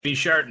Be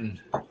sharting.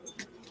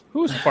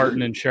 Who's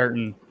farting and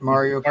sharting?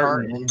 Mario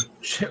Kart.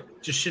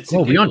 Just shits.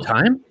 Oh, we on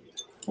time?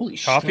 Holy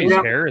Coffee's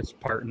shit. hair is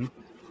parting.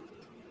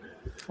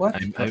 What?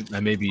 I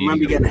may be. I'm gonna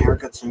be getting a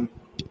haircut soon.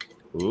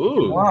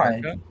 Ooh.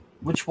 Why?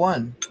 Which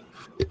one?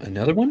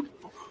 Another one?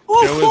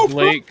 Joe is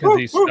late because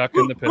he's stuck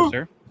in the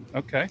pisser.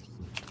 Okay.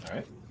 All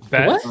right.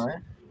 Bets. All right.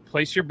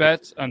 Place your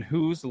bets on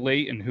who's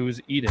late and who's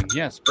eating.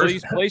 Yes,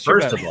 please place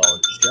your First bets. of all,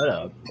 shut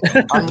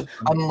up.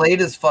 I'm late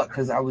as fuck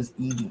because I was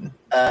eating.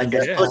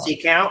 Does Yeah. pussy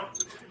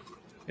count?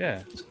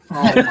 Yeah.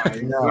 Oh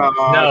my No.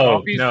 god. No.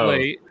 Coffee's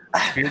late.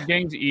 Beard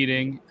Gang's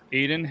eating.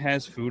 Aiden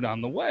has food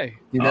on the way.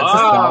 Dude, that's a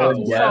solid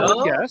guess.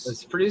 Solid guess.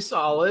 That's pretty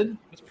solid.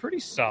 It's pretty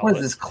What solid.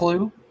 is this,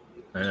 Clue?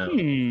 I know.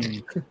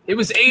 Hmm. It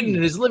was Aiden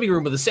in his living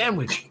room with a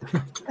sandwich.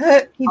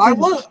 I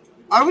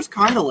was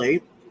kind of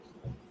late.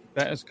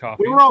 That is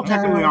coffee. We were all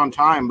technically on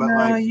time, but No,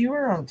 like you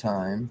were on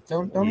time.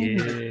 Don't even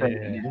Yeah.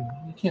 discredit you.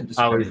 You can't I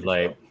discredit was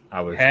late.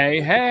 I was.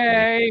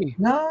 yourself.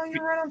 No,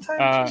 you're right on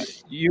time.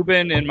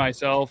 Euban and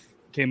myself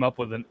came up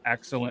with an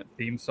excellent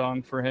theme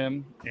song for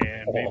him,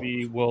 and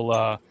maybe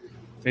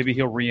maybe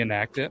he'll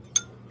reenact it,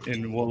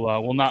 and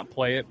we'll not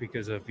play it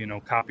because of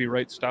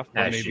copyright stuff.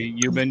 But maybe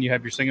Euban, you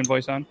have your singing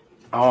voice on.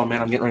 Oh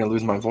man, I'm getting ready to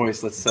lose my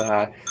voice. Let's.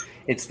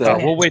 It's the.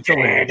 We'll wait till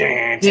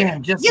later.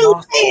 Damn, just you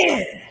lost.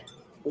 did.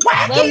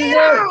 Whack it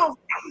out.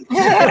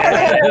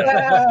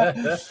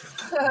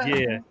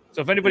 Yeah.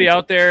 So if anybody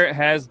out there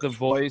has the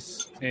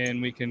voice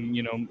and we can,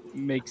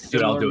 make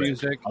Dude, I'll similar do it.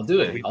 music. I'll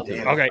do it. I'll do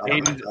it. Okay,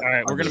 Aiden. All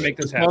right, we're gonna make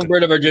this happen.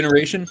 Songbird of our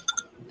generation.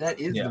 That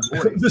is Yeah. the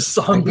voice. The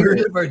songbird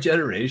I of our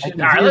generation.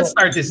 can All right, do let's it.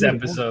 start this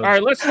episode. All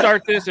right, let's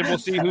start this, and we'll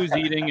see who's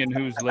eating and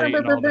who's late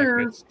and all that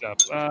good stuff.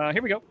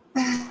 Here we go.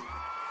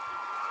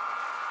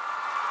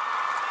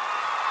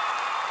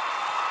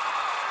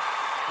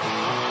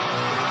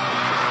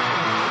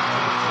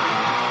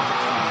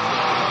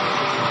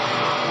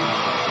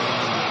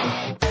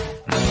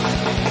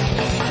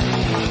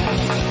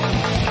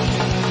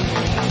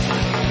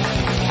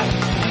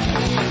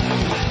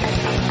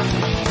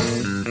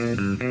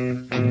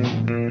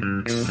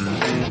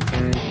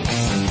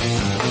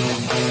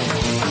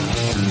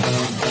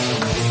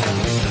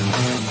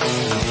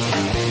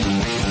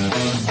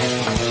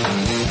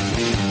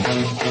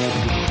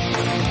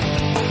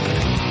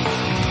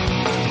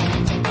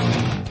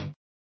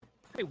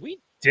 Hey, we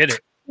did it.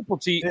 Triple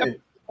T,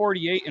 episode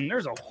 48, and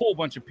there's a whole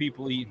bunch of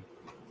people eating.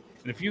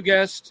 And if you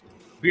guessed,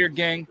 Beard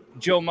Gang,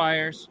 Joe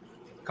Myers,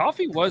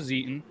 coffee was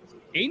eaten.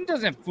 Aiden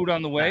doesn't have food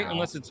on the way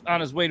unless it's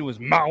on his way to his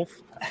mouth.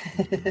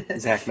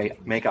 Zach,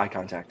 make eye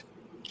contact.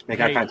 Make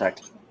Hey. eye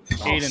contact.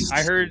 Aiden,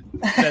 I heard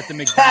that the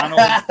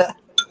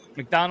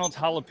McDonald's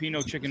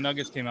jalapeno chicken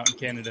nuggets came out in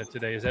Canada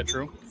today. Is that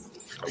true?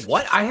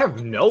 What? I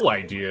have no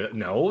idea.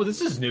 No,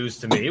 this is news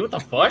to me. What the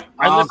fuck?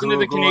 I listen to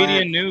the Google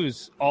Canadian it.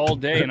 news all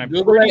day, and I'm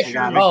Google pretty it.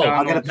 sure I'll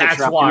McDonald's... get a picture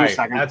That's up. Give me why. a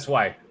second. That's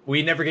why.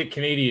 We never get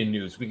Canadian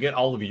news. We get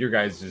all of your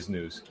guys'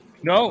 news.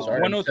 No,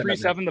 Sorry,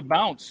 103.7 The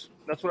Bounce.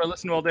 That's what I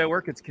listen to all day at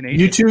work. It's Canadian.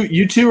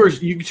 You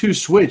two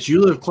switch.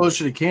 You live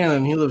closer to Canada,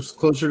 and he lives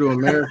closer to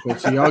America,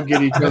 so y'all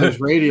get each other's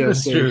radio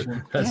That's true.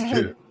 station. That's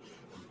true.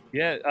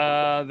 Yeah,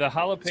 the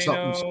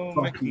jalapeno Something's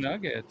funky.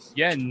 McNuggets.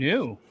 Yeah,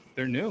 new.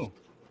 They're new.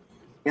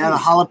 Yeah, the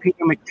jalapeno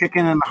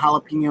McChicken and the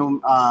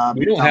jalapeno.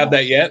 We don't have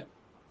that yet.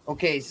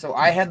 Okay, so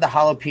I had the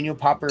jalapeno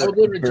popper I would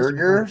literally just-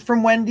 burger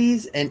from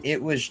Wendy's, and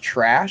it was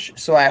trash.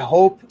 So I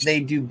hope they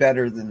do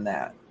better than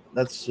that.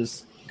 Let's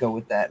just go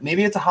with that.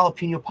 Maybe it's a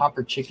jalapeno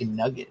popper chicken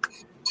nugget,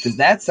 because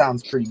that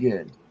sounds pretty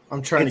good.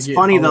 I'm trying It's to get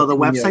funny though. The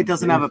jalapeno website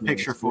doesn't have a business,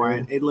 picture for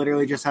it. dude. It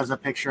literally just has a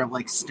picture of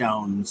like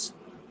stones.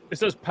 It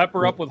says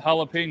pepper up with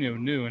jalapeno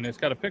new, and it's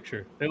got a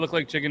picture. They look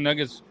like chicken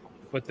nuggets,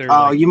 but they're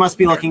Oh, like, you must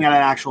be looking at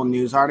an actual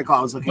news article.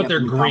 I was looking But at they're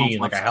the McDonald's green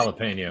like a website.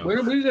 jalapeno. Where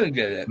are we gonna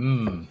get it?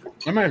 Mm.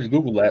 I might have to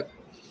Google that.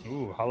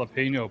 ooh,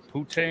 jalapeno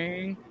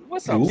poutine.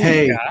 What's up?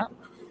 Hey. Scott?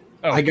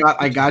 Oh,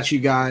 I got you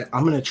guys.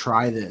 I'm gonna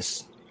try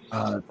this.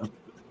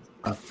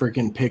 A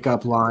freaking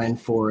pickup line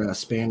for a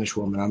Spanish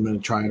woman. I'm gonna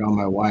try it on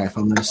my wife.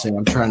 I'm gonna say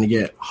I'm trying to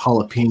get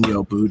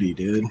jalapeno booty,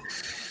 dude.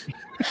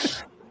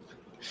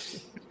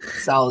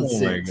 Solid Oh my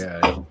six.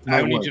 god.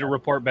 I need you to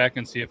report back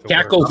and see if it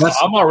Tacos. works.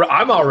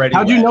 I'm already.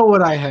 How'd you wet. know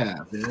what I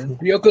have, dude?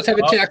 Yokos have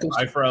a Oh, tacos.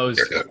 I froze.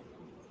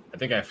 I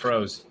think I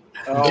froze.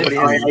 Oh,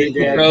 yeah, you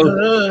did.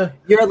 Bro,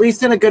 You're at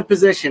least in a good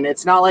position.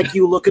 It's not like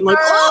you looking like.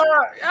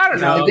 Oh! I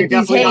don't No, know. you're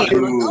definitely not Hey.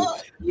 doing like,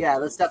 oh! Yeah,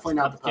 that's definitely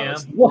not the Cam.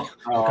 pose.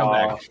 Come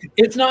back.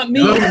 it's not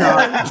me. No, you're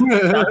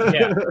not.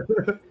 Yeah.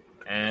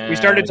 And We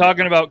started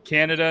talking about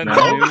Canada and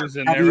the news,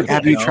 and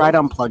Have you tried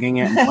unplugging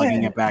it and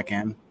plugging it back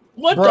in?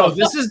 What Bro, the?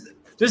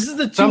 This is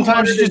the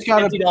Sometimes you just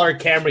gotta- $250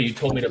 camera you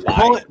told me to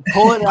buy.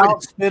 Pull it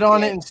out, spit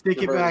on it, and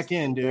stick it back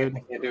in, dude.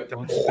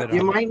 Don't spit You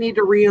on might need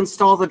to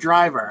reinstall the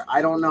driver.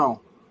 I don't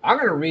know. I'm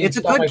gonna read. It's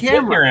a good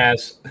camera. Your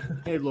ass.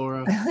 Hey,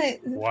 Laura.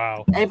 it.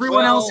 Wow.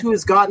 Everyone Well- else who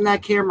has gotten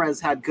that camera has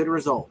had good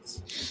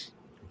results.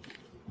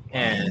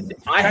 And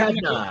I have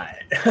not.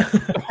 What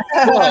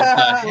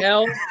the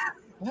hell?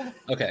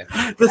 Okay.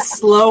 The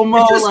slow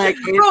mo, like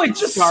it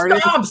just started.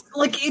 stops.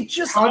 Like it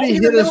just How do you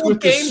in the hit us middle of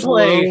with the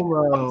gameplay,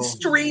 slow-mo? I'm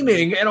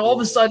streaming, and all of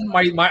a sudden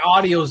my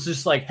audio is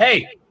just like,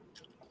 hey,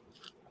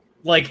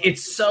 like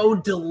it's so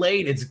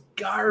delayed, it's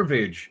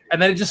garbage,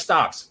 and then it just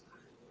stops.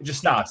 It just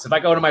stops. If I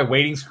go to my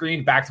waiting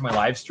screen, back to my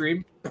live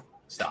stream,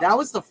 stops. That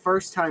was the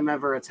first time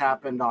ever it's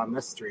happened on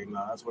this stream,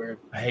 though. That's weird.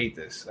 I hate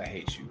this. I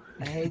hate you.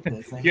 I hate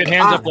this. You had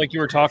hands up like you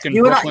were talking.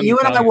 You and I,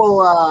 Brooklyn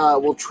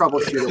will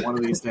troubleshoot it one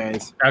of these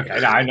days. Okay,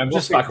 no, I'm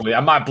just fucking with you.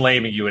 I'm not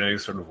blaming you in any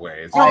sort of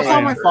way. Oh, it's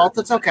not my fault.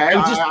 It's okay.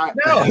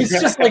 No, it's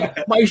just like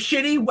my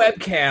shitty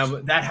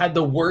webcam that had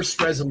the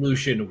worst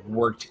resolution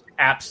worked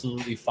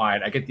absolutely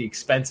fine. I get the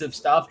expensive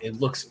stuff. It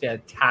looks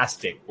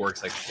fantastic.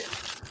 Works like shit.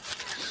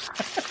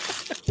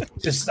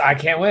 Just I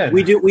can't win.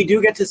 We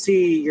do get to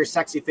see your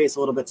sexy face a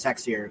little bit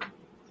sexier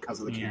because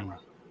of the camera.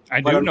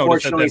 I But do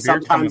notice that unfortunately, that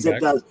beard's coming sometimes it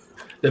back. does.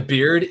 The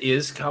beard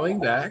is coming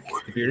back.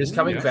 The beard is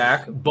coming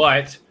back,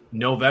 but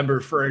November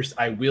 1st,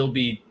 I will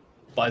be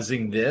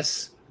buzzing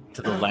this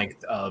to the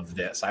length of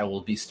this. I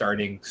will be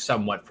starting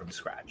somewhat from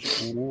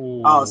scratch.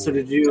 Ooh. Oh, so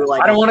did you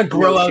like? I don't want to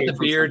grow no out shave the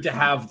from beard to something?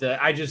 have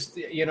the. I just,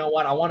 you know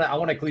what? I want to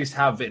at least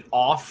have it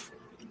off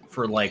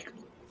for like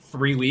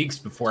 3 weeks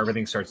before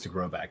everything starts to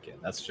grow back in.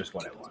 That's just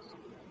what I want.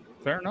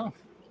 Fair enough.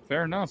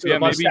 Fair enough. So Yeah,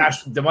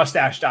 the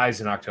mustache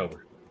dies in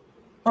October,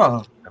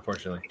 Oh,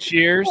 unfortunately.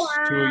 cheers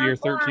to your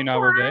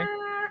 13-hour day.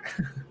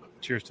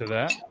 Cheers to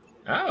that.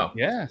 Oh,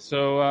 Yeah.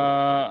 So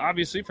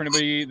obviously, for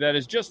anybody that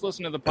is just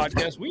listening to the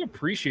podcast, we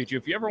appreciate you.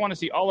 If you ever want to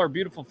see all our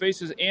beautiful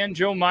faces and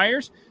Joe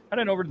Myers, head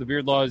on over to the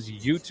Beard Laws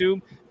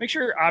YouTube. Make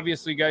sure,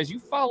 obviously, guys, you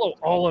follow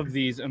all of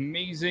these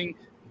amazing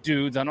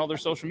dudes on all their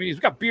social medias.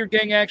 We got Beard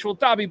Gang Actual,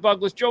 Dobby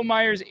Bugless, Joe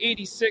Myers,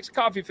 86,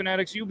 Coffee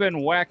Fanatics. You've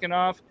been whacking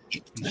off,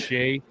 and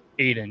Shay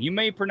Aiden. You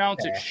may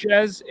pronounce it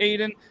Shez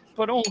Aiden,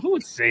 but who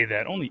would say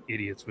that? Only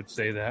idiots would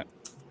say that.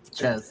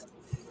 Ches.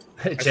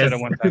 I said it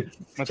one time.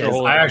 That's a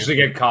whole I other- actually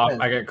get called.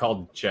 I get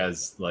called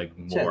Ches like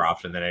more Ches.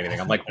 often than anything.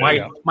 I'm like, There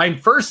you my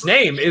first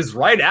name is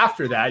right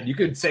after that. You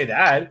could say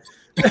that.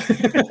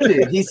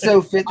 Dude, he's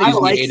so fit that I he's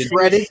like like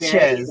shredded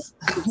Ches.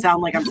 It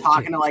sound like I'm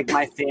talking to like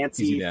my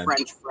fancy Easy, Dan.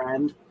 French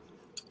friend.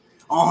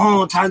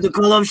 Oh, time to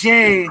call up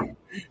Shay.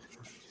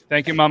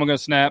 Thank you, Mama Go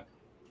Snap.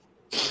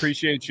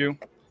 Appreciate you.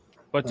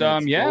 But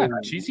Thanks, yeah,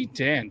 Lord. Cheesy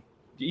Dan.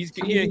 He's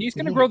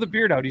going to grow the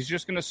beard out. He's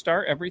just going to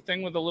start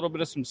everything with a little bit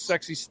of some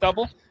sexy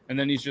stubble, and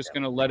then he's just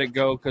going to let it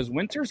go because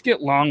winters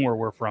get long where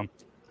we're from.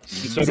 And so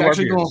She's do our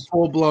actually going beards.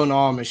 full blown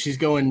Amish. She's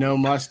going no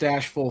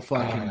mustache, full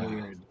fucking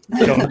beard.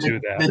 Don't do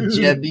that. The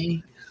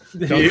Jebby.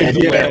 Don't do the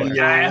Yeah, whaler.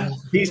 yeah.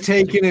 He's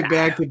taking it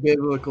back to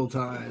biblical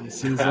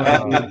times. He's I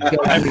like,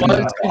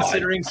 was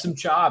considering some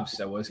chops.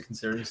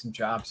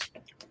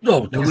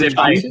 No, Because if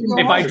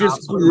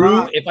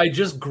I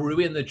just grew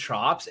in the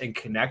chops and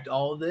connect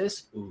all of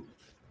this,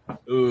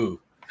 ooh.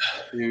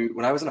 Dude,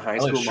 when I was in high I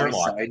like school, my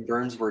Sherlock.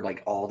 sideburns were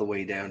like all the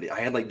way down. I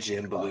had like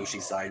Jim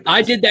Belushi sideburns.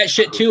 I did that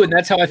shit too, and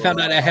that's how I found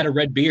out I had a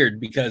red beard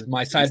because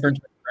my sideburns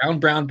were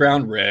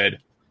brown, red.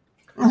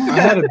 I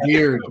had a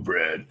beard.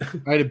 Bread.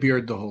 I had a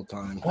beard the whole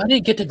time. Well, I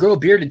didn't get to grow a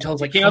beard until I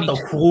was like Came out the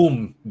 22.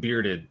 womb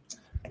bearded.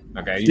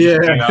 Okay. Yeah.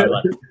 Just came out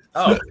like,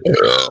 oh,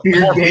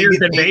 Beard More gang, beard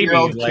than an baby,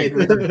 8-year-old like- kid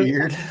with a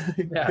beard.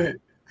 yeah.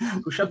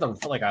 Who shoved them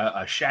like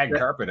a shag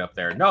carpet up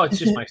there? No, it's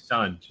just my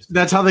son. Just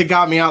That's how they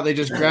got me out. They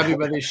just grabbed me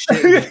by this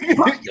shit.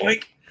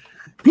 like,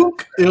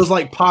 Boop. It was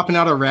like popping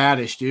out a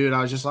radish, dude.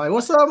 I was just like,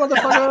 "What's up,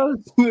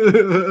 motherfuckers?"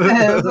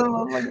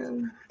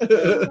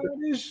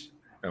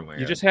 oh my You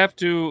God. just have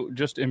to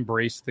just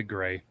embrace the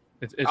gray.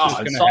 It's just oh,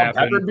 going to salt and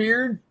happen. pepper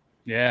beard.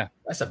 Yeah.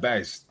 That's the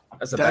best.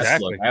 That's the That's-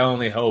 best look. I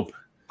only hope.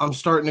 I'm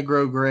starting to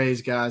grow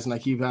grays, guys, and I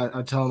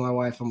tell my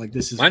wife, I'm like,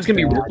 "This is Mine's gonna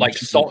be bad." like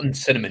salt and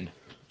cinnamon.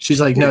 She's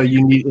like, "No,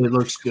 you need. It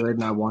looks good,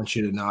 and I want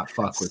you to not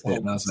fuck with it."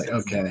 And I was like,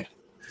 "Okay."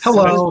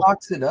 Hello. Hello.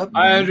 Box it up.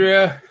 Hi, man.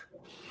 Andrea.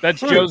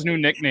 That's Joe's new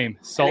nickname,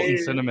 Salt and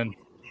Cinnamon.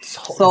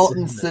 Salt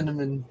and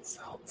cinnamon.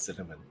 Salt and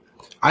cinnamon.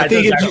 I That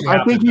think does it, actually I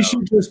think happen, you though.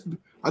 should just.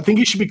 I think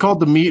you should be called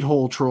the meat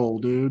hole troll,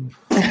 dude.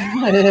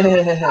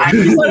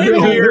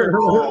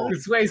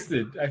 It's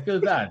wasted. I feel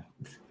bad.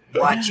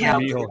 Watch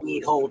out Meat for hole. the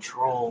meat hole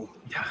troll.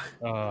 Yes.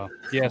 Oh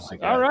my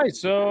God. All right.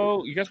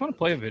 So you guys want to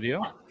play a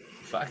video?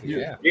 Fuck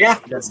yeah. Yeah,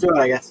 let's do it,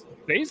 I guess.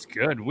 Today's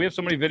good. We have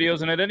so many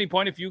videos, and at any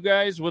point, if you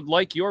guys would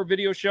like your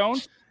video shown,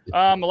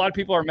 a lot of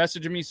people are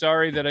messaging me.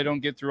 Sorry that I don't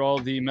get through all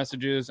the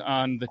messages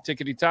on the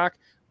Tickety Talk,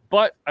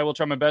 but I will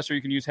try my best. Or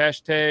you can use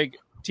hashtag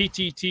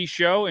TTT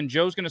Show, and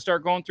Joe's going to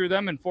start going through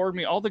them and forward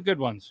me all the good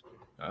ones.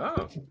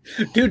 Oh.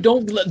 Dude,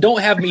 don't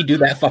have me do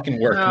that fucking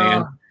work,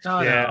 man.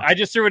 No, Yeah, no. I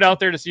just threw it out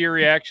there to see your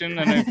reaction,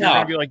 and if you're No.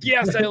 going to be like,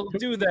 "Yes, I'll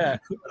do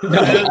that,"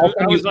 No,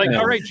 I was like, no.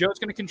 "All right, Joe's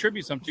going to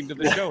contribute something to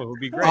the show. It would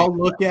be great." I'll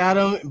look at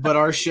them, but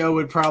our show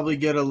would probably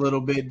get a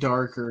little bit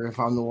darker if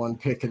I'm the one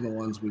picking the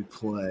ones we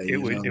play. It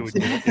would. know? It would.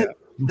 Yeah. The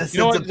You know sense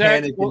what, of Zach?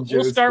 panic in We'll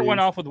Joe's start face. one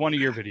off with one of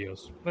your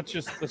videos. Let's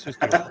just do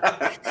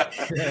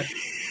it.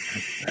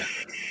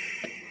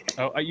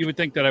 Oh, you would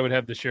think that I would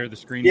have to share the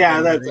screen. Yeah,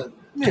 with that's everybody.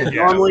 Yeah,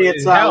 normally it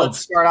it's helps. let's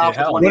start off It with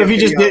helps. one What of if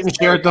you your just videos. didn't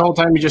share it the whole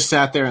time? You just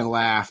sat there and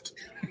laughed.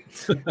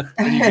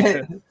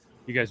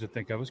 You You guys would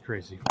think I was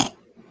crazy. I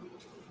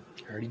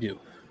already do.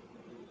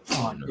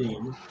 Oh,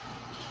 dude.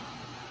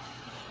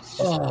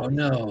 Oh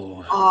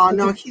no! Oh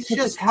no, he's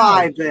just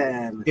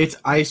vibing. It's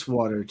ice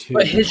water too.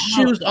 But his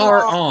shoes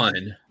are on.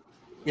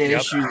 Yeah, Yep.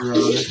 his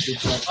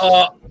shoes are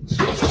on. That's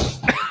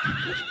good.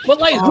 But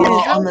like, whose Oh,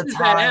 house on the is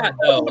that at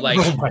though? Like,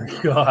 Oh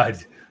my god.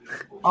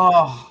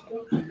 Oh,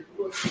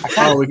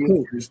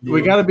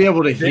 We got to be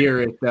able to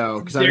hear it though,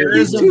 because There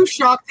He's is too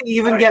shocked to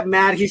even get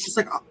mad. He's just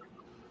like, oh,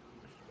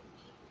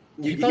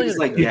 You just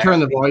like you turn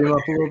the volume up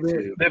a little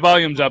bit. The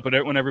volume's up,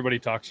 but when everybody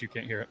talks, you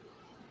can't hear it.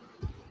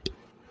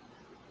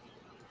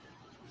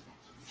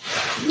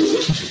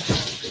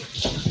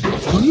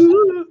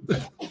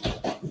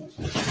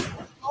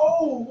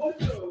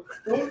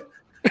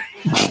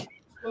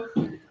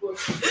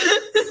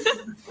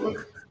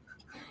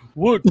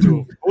 What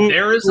the?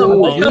 There is a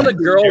what kind of moment.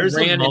 girl There's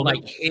a ran and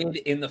moment. like hid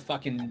in the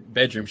fucking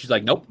bedroom? She's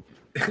like, nope.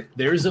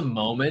 There's a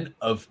moment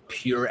of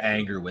pure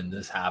anger when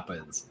this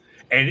happens.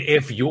 And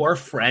if your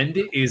friend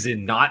is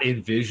not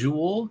in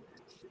visual,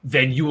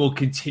 then you will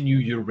continue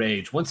your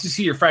rage. Once you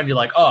see your friend, you're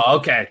like, oh,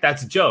 okay,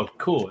 that's a joke.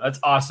 Cool. That's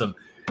awesome.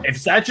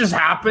 If that just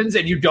happens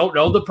and you don't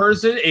know the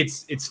person,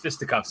 it's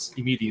fisticuffs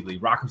immediately.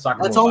 Rock'em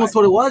sock'em. that's almost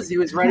what it was. He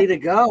was ready to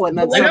go, and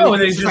then I know, suddenly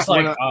and he's it's just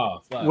when like,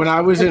 oh, fuck. When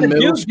I was But in the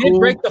middle dude school, did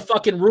break the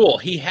fucking rule.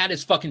 He had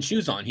his fucking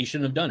shoes on. He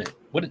shouldn't have done it.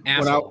 What an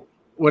asshole.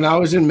 when I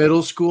was in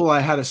middle school, I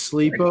had a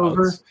sleepover,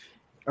 close.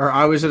 or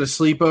I was at a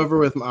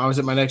sleepover I was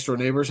at my next door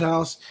neighbor's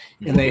house,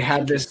 and they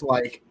had this,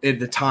 like, at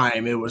the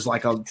time it was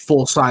like a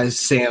full size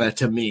Santa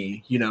to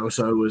me,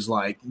 so it was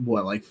like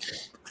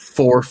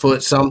 4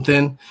 foot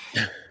something,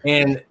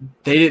 and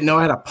they didn't know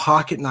I had a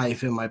pocket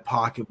knife in my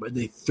pocket, but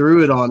they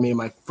threw it on me, and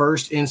my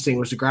first instinct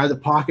was to grab the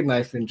pocket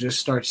knife and just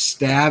start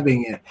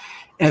stabbing it.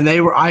 And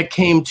I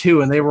came to,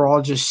 and they were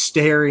all just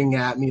staring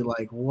at me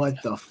like, what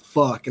the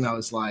fuck? And I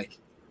was like,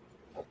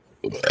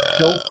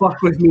 don't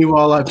fuck with me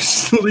while I'm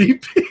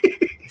sleeping.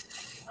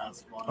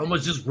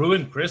 Almost just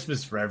ruined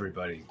Christmas for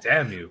everybody.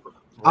 Damn you.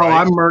 Oh,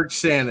 I murked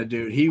Santa,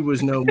 dude. He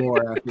was no more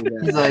after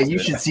that. He's like, you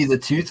should see the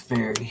Tooth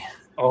Fairy.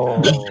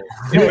 Oh,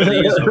 It really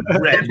is a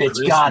red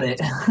Bitch got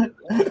it.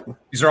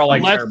 These are all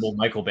like Unless- terrible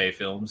Michael Bay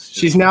films.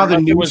 She's now the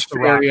Unless it news was The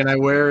Rock. fairy, and I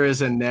wear her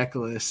as a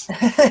necklace.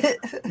 didn't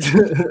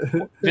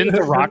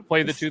The Rock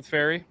play the Tooth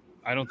Fairy?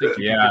 I don't think.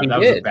 Yeah, He that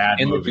was a did, bad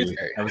in the movie. Tooth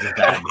Fairy. That was a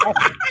bad movie.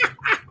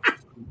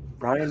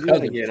 Brian, do you That was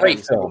want to a get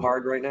great so film.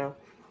 hard right now?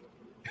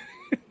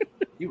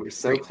 You were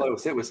so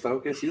close. It was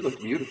focused. You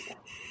looked beautiful.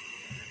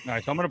 All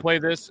right, so I'm going to play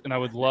this, and I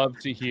would love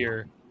to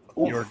hear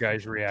your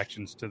guys'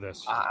 reactions to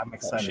this. I'm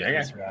excited shit. for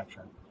this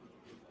reaction.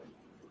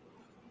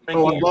 I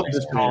Thinking love of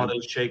this these holiday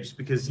shapes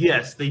because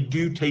yes, they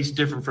do taste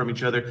different from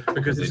each other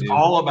because They it's do.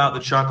 all about the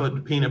chocolate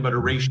to peanut butter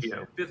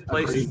ratio. Fifth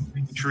place is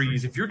Reese's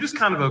trees. If you're just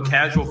kind of a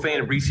casual fan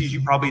of Reese's, you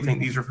probably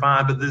think these are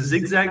fine, but the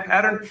zigzag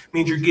pattern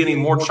means you're getting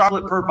more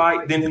chocolate per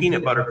bite than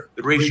peanut butter.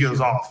 The ratio's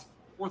off.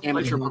 Fourth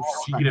place Amateur is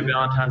you get at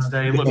Valentine's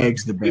Day. Look,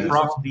 Egg's the best. we're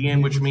off to the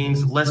end, which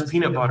means less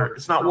peanut butter.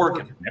 It's not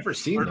working. Never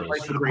seen Third those.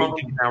 place for the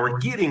pumpkin now. We're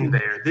getting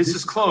there. This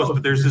is close,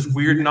 but there's this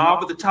weird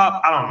knob at the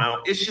top. I don't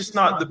know. It's just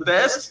not the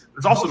best.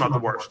 It's also not the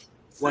worst.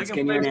 What's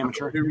Second getting an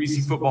place, amateur? the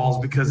Reese footballs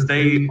because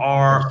they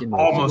are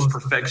almost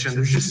perfection.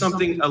 There's just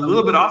something a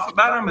little bit off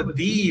about them, but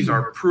these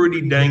are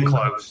pretty dang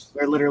close.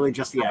 They're literally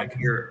just the Like egg.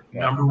 here,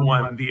 number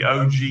one, the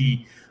OG,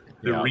 the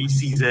Yeah.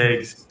 Reese's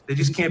eggs. They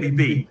just can't be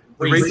beat.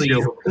 The Reese's.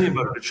 ratio of peanut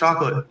butter to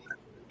chocolate,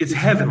 it's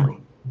heavenly.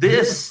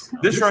 This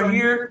right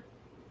here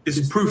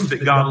is proof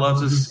that God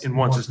loves us and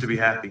wants us to be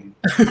happy.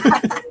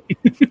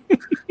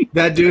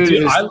 That dude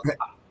Dude, is.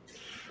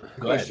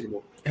 Go ahead.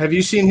 Have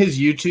you seen his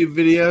YouTube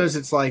videos?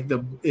 It's like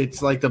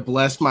the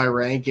bless my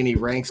rank, and he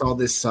ranks all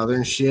this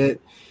Southern shit.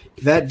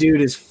 That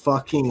dude is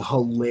fucking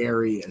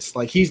hilarious.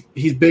 Like he's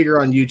bigger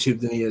on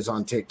YouTube than he is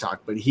on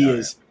TikTok, but he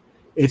is.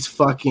 It's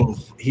fucking.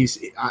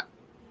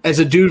 As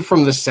a dude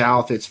from the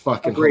South, it's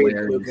fucking Agreed,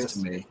 hilarious Lucas. to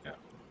me.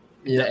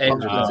 Yeah, The eggs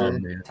pumpkins are are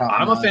good, man. top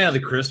I'm a notch. fan of the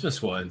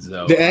Christmas ones,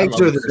 though. The I eggs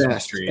love are the Christmas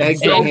best. trees.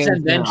 Eggs are Eggs hands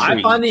and then down.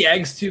 I find the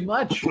eggs too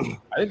much.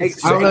 I think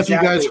it's I don't know if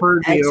you guys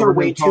heard me Eggs over are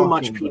way me too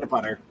much talking, peanut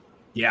butter.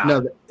 yeah.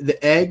 No,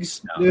 the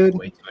eggs, No, dude.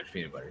 way too much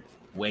peanut butter.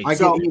 Way I too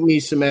So- can eat me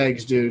some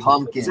eggs, dude.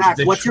 Pumpkin. Zach,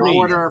 The what's your trees-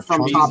 order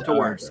from trees top to are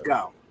worst? good.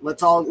 Go.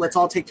 Let's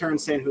all take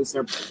turns saying who's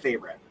their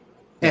favorite.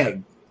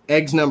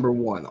 Eggs number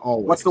one.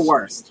 Always. What's the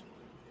worst?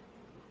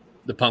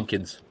 The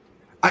pumpkins.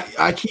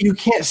 You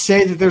can't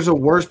say that there's a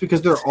worst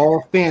because they're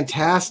all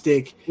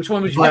fantastic. Which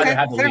one would you Okay, rather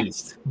have the fair.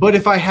 least? But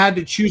if I had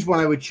to choose one,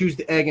 I would choose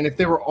the egg. And if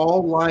they were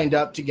all lined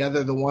up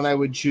together, the one I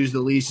would choose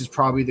the least is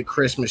probably the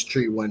Christmas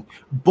tree one.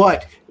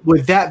 But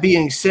with that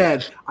being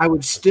said, I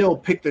would still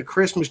pick the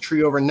Christmas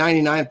tree over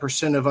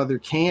 99% of other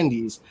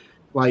candies,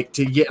 like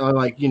to get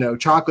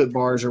chocolate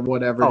bars or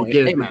whatever Oh, to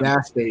get at the amen.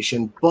 gas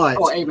station. But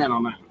Oh, amen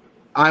on that.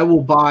 I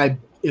will buy.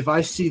 If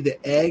I see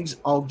the eggs,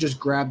 I'll just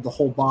grab the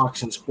whole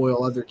box and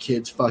spoil other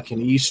kids'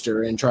 fucking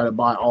Easter and try to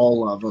buy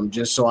all of them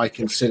just so I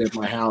can sit at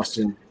my house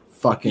and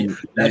fucking.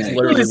 That's egg. You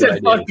literally just what I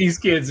said fuck did. these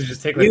kids and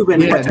just take like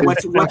Euban, Yeah,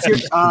 what's your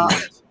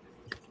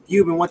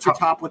Euban, what's your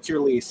top? What's your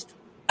least?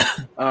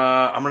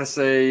 I'm gonna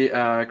say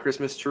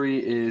Christmas tree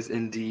is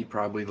indeed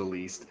probably the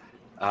least.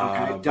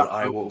 But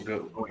I will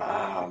go.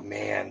 Oh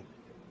man,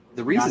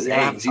 the Reese's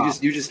eggs.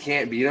 You just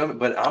can't beat them.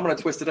 But I'm gonna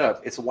twist it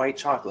up. It's white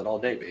chocolate all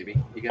day, baby.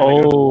 You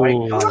gotta go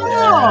white chocolate.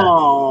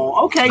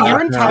 Oh, okay.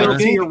 You're entitled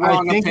to your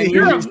wrong opinion.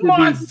 You're a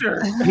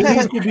monster. He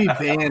needs to be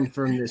banned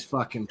from this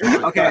fucking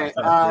podcast. Okay,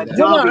 I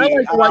Dobby,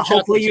 like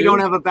hopefully you too. don't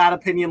have a bad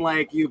opinion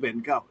like you've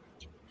been. Go.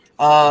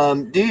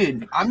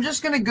 Dude, I'm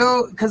just gonna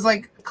go because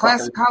like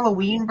classic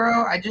Halloween,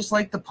 bro. I just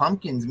like the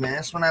pumpkins, man.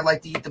 That's when I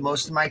like to eat the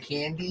most of my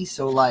candy.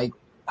 So like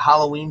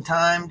Halloween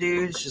time,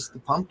 dude, it's just the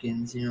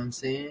pumpkins. You know what I'm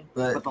saying?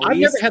 But I've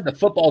never had the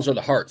footballs or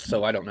the hearts,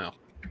 so I don't know.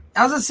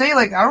 I was gonna say,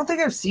 like, I don't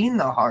think I've seen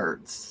the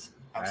hearts.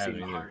 I've seen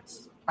the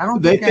hearts. I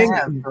don't They think think I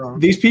have, bro.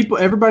 these people.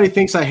 Everybody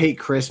thinks I hate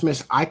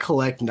Christmas. I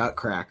collect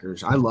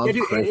nutcrackers. I love Yeah,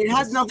 dude, Christmas. it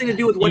has nothing to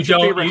do with You what's your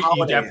don't. favorite You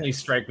holiday. definitely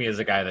strike me as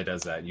a guy that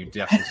does that. You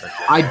definitely strike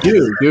me. I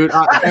do, dude.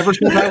 Ever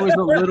since I was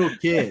a little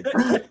kid.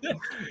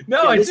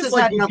 No, Yeah, it's this just has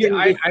like had nothing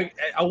to do-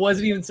 I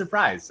wasn't even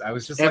surprised. I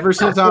was just Ever like,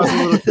 since I was a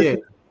little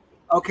kid.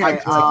 Okay, I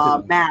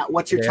collected them. Matt,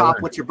 what's your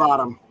top? What's your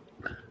bottom?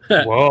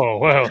 Whoa,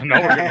 well,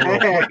 no, we're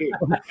getting Hey,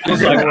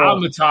 He's like,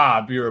 I'm the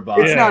top. You're a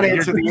bottom. it's not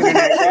answer the internet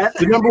yet.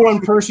 The number one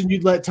person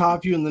you'd let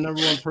top you and the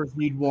number one person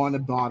you'd want to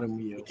bottom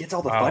you. Gets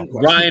all the Wow. fun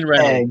questions. Ryan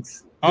Reynolds.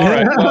 Eggs. All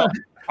right. Well,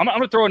 I'm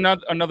going to throw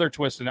another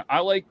twist in it. I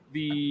like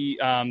the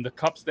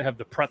cups that have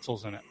the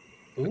pretzels in it.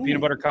 The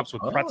peanut butter cups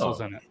with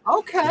pretzels in it.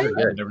 Okay. I've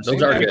never seen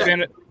Those are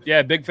that.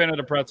 good. Big fan of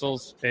the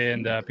pretzels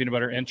and peanut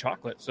butter and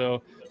chocolate.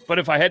 So, but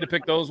if I had to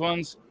pick those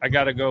ones, I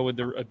got to go with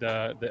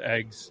the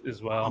eggs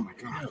as Oh well. my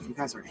god, you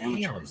guys are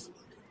amateurs.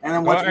 And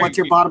then what's Alright,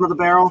 your bottom of the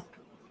barrel?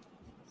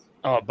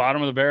 Oh,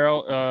 bottom of the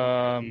barrel.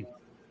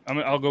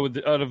 I'll go with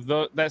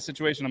that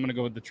situation. I'm going to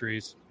go with the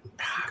trees.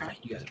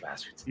 You guys are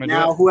bastards. I'm gonna do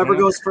Now, it. whoever Yeah.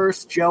 goes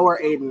first, Joe or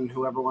Aiden,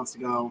 whoever wants to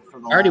go for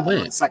the I already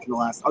went. second to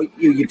last. Oh,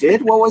 you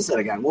did? What was it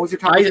again? What was your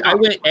top? I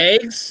went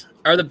eggs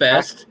are the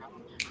best,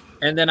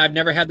 and then I've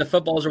never had the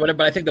footballs or whatever,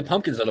 but I think the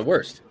pumpkins are the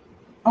worst.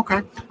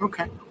 Okay.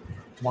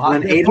 Wow.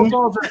 And then Aiden?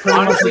 Footballs are pretty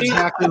much Honestly,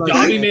 exactly like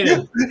Dobby made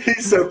a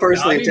He's so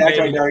personally Dobby attacked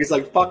right made- now. He's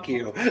like, "Fuck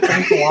you."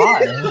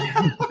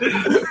 Why?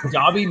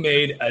 Dobby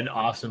made an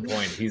awesome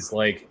point. He's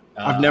like,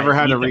 I've never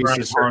had I a eat them around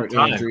Reese's certain Heart,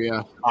 time.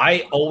 Andrea.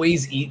 I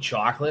always eat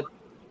chocolate,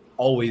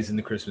 always in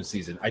the Christmas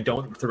season. I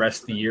don't the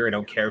rest of the year. I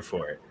don't care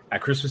for it.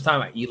 At Christmas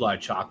time, I eat a lot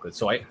of chocolate,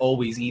 so I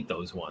always eat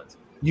those ones.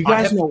 You I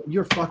guys have- know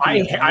you're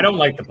fucking. I don't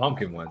like the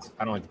pumpkin ones.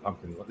 I don't like the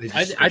pumpkin ones. They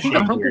just- I think the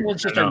they're pumpkin weird.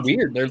 ones just I don't are know.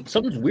 weird. There's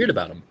something's weird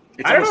about them.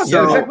 It's I don't know. almost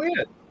So- That's exactly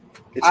it.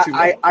 It's too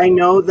I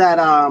know that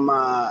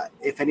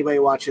if anybody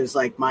watches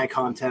like my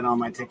content on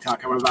my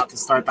TikTok, I'm about to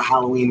start the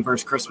Halloween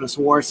versus Christmas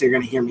war, so you're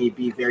going to hear me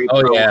be very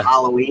Oh, pro yeah.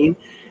 Halloween.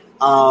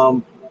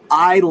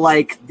 I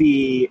like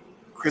the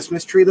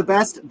Christmas tree the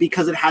best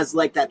because it has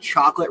like that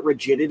chocolate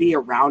rigidity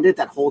around it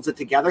that holds it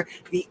together.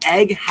 The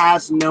egg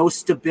has no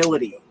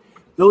stability.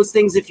 Those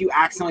things, if you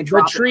accidentally The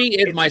drop tree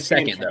it, is my it's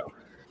second, painful. though.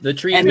 The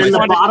tree And is then my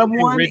the second. bottom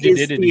one is the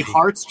rigidity.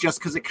 hearts, just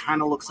because it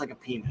kind of looks like a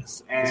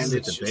penis, and This is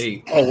it's a just,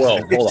 debate. Oh, whoa,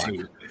 hold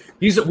on.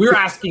 We're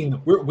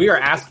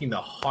asking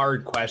the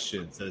hard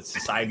questions that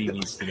society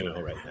needs to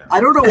know right now. I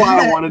don't know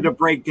why I wanted to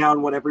break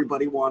down what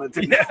everybody wanted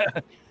to know.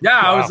 Yeah,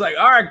 I was Wow. like,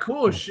 all right,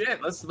 cool,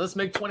 shit. Let's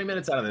make 20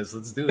 minutes out of this.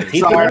 Let's do this.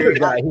 He's Sorry. a nerd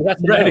guy. He has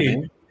to know, Ready.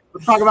 man.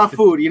 Let's talk about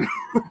food. You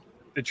know,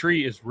 The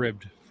tree is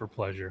ribbed for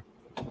pleasure.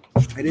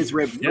 it is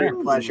ribbed for Yeah.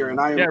 your pleasure, and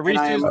I am, Yeah, and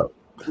I am Reese's-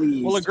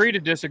 pleased. We'll agree to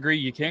disagree.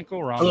 You can't go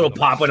wrong. A little with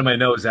them. pop went in my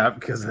nose out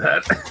because of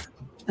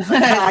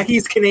that.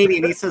 He's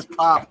Canadian. He says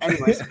pop.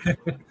 Anyways,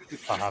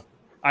 Pop.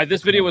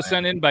 This video was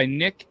sent in by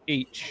Nick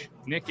H.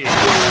 Nick H.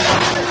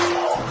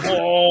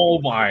 Oh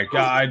my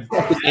god.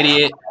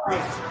 Idiot.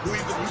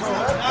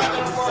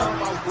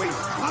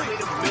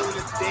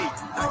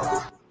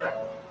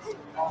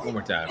 One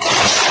more time.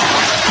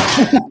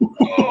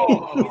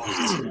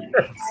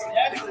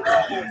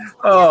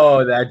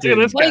 Oh, that Dude,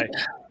 did. this guy.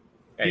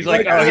 He's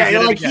like, oh, yeah, he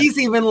did it like again. he's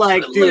even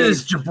like, Look at dude.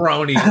 this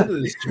jabroni. Look at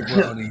this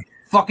jabroni.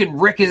 Fucking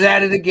Rick is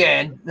at it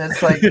again.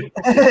 That's like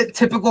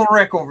typical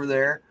Rick over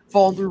there,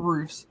 falling through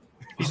roofs.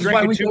 This He's is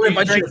why drinking we too do a many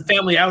bunch drinks. of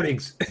family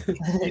outings.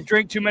 He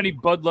drank too many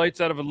Bud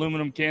Lights out of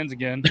aluminum cans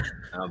again.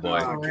 Oh boy,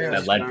 Oh,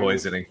 that lead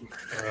poisoning.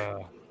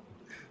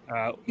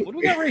 What do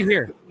we got right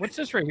here? What's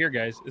this right here,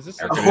 guys? Is this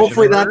Air like a-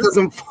 Hopefully that bird?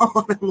 doesn't fall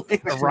on him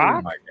later. A Oh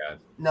rock? my god.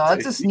 No,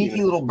 that's a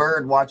sneaky little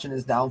bird watching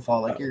his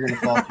downfall. Like you're gonna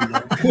fall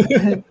through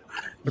there.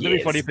 Would that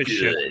be funny if it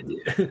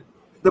shit?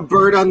 The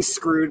bird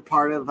unscrewed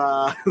part of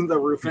the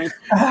roofing.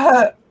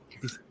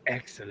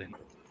 Excellent.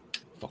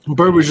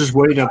 Bird was just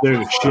waiting up there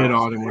to shit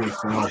on him when he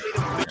fell.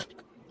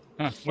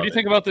 Huh. What do you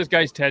think about this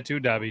guy's tattoo,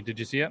 Dobby? Did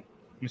you see it?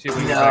 Let me see if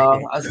we can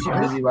No, I was too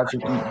busy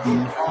watching ET.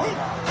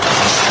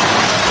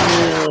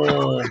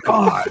 Oh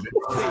god.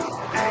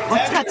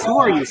 What tattoo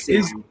are you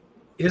seeing?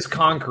 His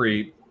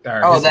concrete.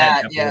 or Oh, his head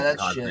that- definitely yeah, was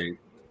that's concrete.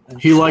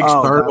 He likes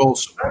Oh,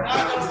 turtles.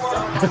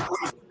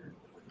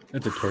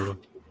 That's a turtle.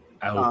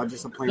 Oh,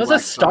 Just a plain That's a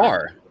black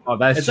star. oh,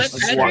 that's Is that just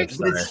a Patrick? swat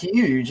But it's star.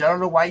 huge. I don't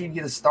know why you'd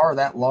get a star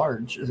that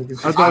large. It's like it's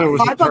I just- thought it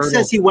was a $5 turtle.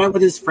 says he went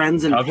with his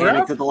friends and Cover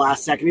panicked up? at the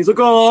last second. He's like,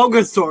 "Oh, I'm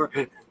gonna store."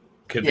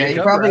 Could Yeah, be he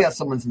a probably cover-up. got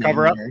someone's name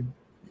Cover up. there.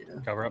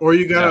 Cover up. Or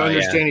you gotta Oh,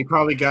 understand, he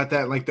probably got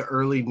that in like the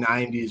early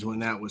 '90s when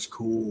that was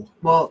cool.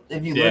 Well,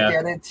 if you Yeah. look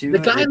at it too, The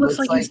guy it looks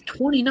like he's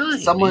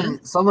 29. man.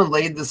 someone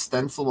laid the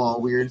stencil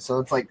all weird, so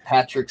it's like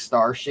Patrick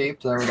Star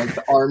shaped. Or like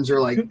the arms are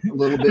like a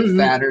little bit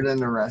fatter than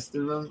the rest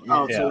of them.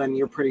 Oh, Yeah. so then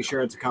you're pretty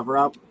sure it's a cover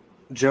up?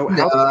 Joe,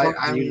 No, how the fuck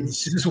I do you- mean,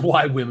 This is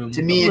why women.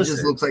 to me, it listen.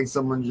 just looks like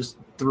someone just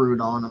threw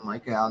it on. I'm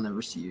like, yeah, I'll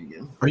never see you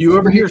again. Are you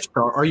over here?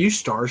 Are you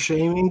star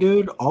shaming,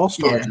 dude? All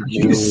stars Yeah. are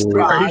You cool.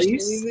 star, shaming?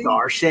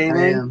 star I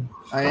shaming? am.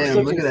 I I'm am.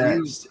 so Look at that.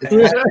 confused.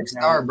 It's Patrick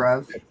Star,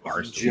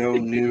 bruv. Joe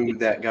knew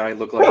that guy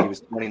looked like he was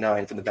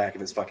 29 from the back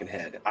of his fucking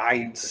head.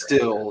 I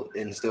still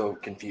am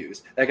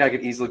confused. That guy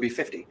could easily be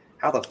 50.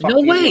 How the fuck? No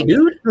way,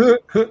 dude. How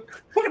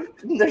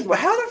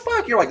the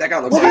fuck? You're like, that guy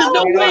looks There's like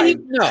no way.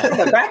 29. No. From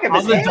the back of On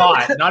his the head.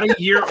 dot, not a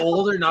year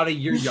older, not a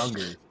year younger.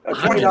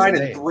 29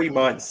 in 100%. 3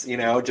 months, he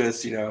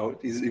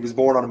was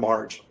born on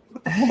March.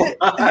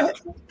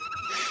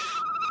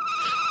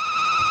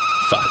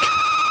 Fuck.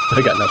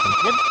 I got nothing.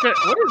 What is that?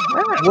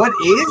 What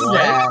is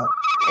that?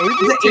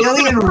 It's an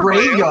alien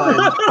ray gun.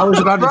 I was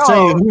about to Bro.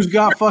 say, who's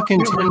got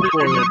fucking tinfoil,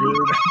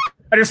 dude?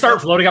 I just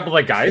start floating up with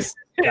like, guys.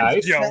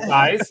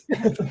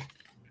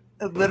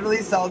 It literally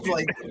sounds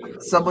like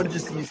someone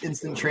just used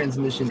instant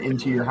transmission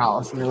into your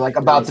house, and they're like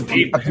about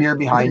to appear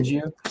behind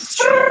you.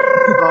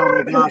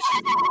 Oh my gosh.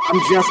 I'm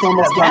just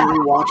almost done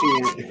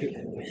rewatching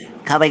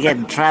it. Coming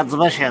in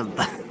transmission.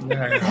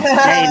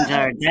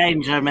 Danger,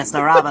 danger,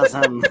 Mr.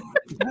 Robinson.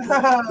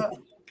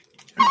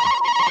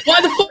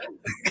 Why the fuck?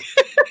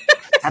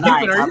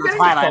 Tonight Are on you the getting a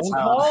Twilight phone Zone.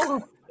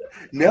 call?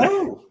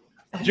 No.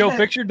 Joe,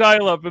 fix your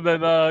dial up and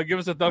then give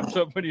us a thumbs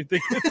up when you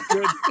think it's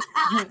good.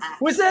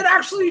 Was that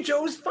actually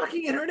Joe's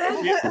fucking internet?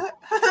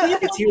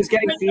 He was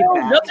getting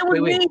feedback. Nothing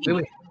with me.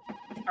 Wait.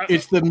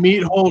 It's the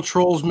meat hole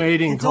trolls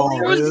mating call.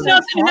 There was dude.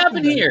 nothing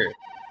happen here.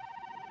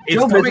 It's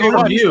Joe, coming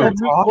but from you.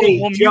 Hey,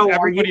 We'll mute Joe, are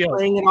everybody you else.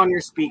 playing it on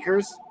your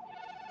speakers?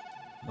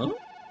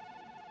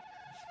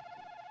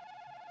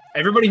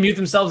 Everybody mute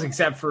themselves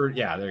except for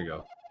there you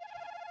go.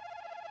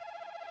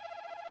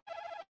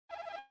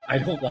 I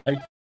don't like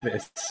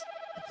this.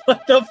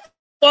 What the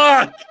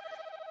fuck?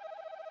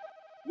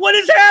 What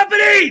is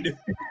happening?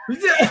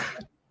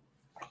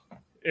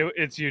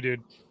 It's you,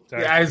 dude.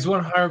 Sorry. Yeah, it's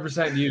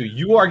 100% you.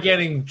 You are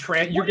getting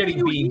you're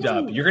getting beamed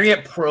up. You're gonna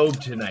get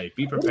probed tonight.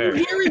 Be prepared.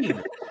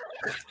 Hearing?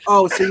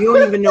 Oh, so you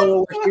don't even know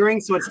what we're hearing,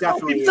 so it's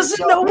definitely you. Doesn't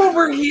So know what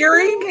we're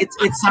hearing.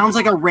 it sounds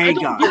like a ray I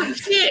don't gun. give a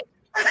shit.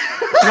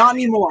 Not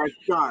anymore. It's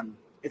done.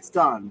 It's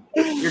done.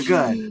 You're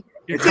good.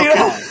 It's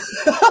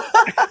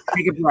okay.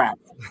 Take a breath.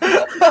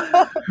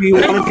 Do you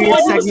want to be a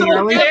segment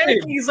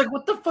early? He's like,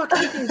 what the fuck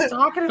are you guys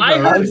talking I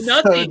about? heard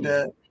nothing.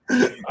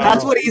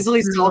 That's what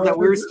easily told that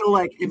we were still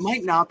like, it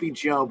might not be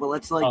Joe, but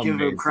let's like give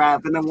him Amazing.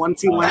 crap. And then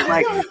once he went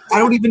like, I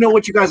don't even know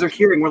what you guys are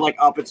hearing. We're like,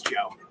 up, it's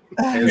Joe.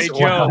 Hey, It's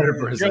Joe,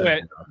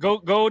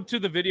 100%. go to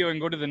the video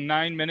and go to the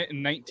 9-minute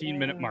and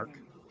 19-minute mark.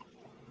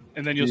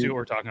 And then you'll see what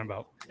we're talking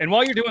about. And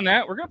while you're doing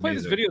that, we're going to play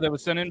this Amazing. video that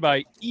was sent in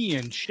by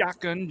Ian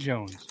Shotgun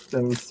Jones.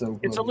 That was so.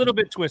 It's a little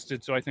bit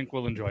twisted, so I think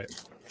we'll enjoy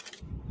it.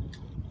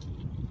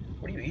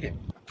 What are you eating?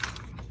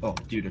 Oh,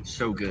 dude, it's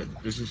so good.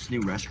 There's this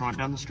new restaurant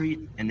down the street,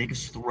 and they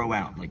just throw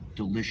out like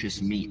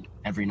delicious meat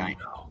every night.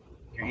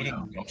 You're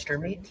eating lobster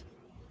meat?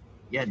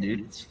 Yeah, dude,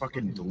 it's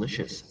fucking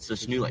delicious. It's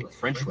this new like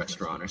French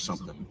restaurant or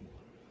something.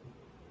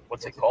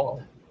 What's it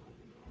called?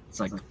 It's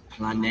like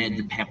Planète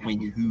de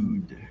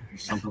Pépouille or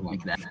something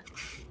like that.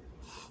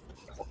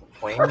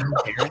 Plain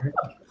here?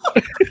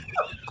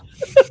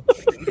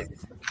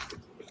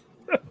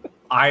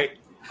 I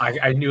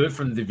knew it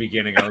from the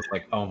beginning. I was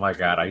like, oh my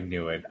god, I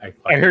knew it.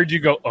 I heard you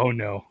go, oh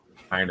no.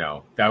 I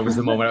know. That was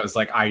the moment I was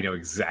like, I know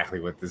exactly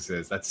what this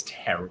is. That's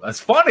terrible.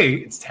 That's funny.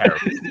 It's terrible.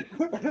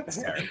 It's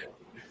terrible.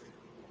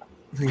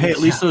 Hey, at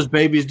least those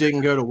babies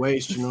didn't go to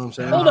waste. You know what I'm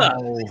saying? Hold up.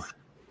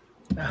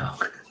 No.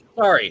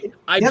 Sorry.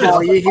 I Yeah,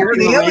 just you hear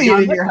an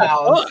alien in your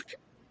house.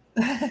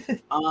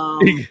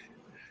 Are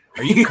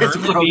you guys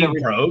currently probed being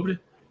everything. probed?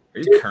 Are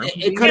you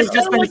currently It could have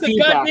just been like a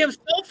feedback. goddamn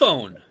cell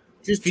phone.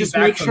 Just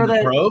feedback make from sure the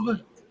that probe?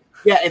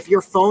 yeah, if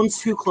your phone's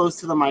too close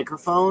to the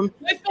microphone,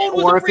 My phone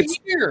was Or if over it's-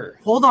 here.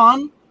 hold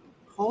on,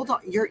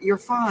 you're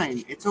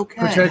fine. It's okay.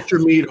 Protect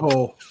your meat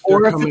hole. Or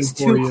They're if coming it's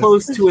for too you.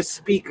 close to a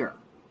speaker.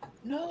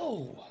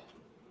 No.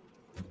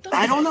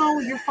 I don't know.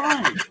 You're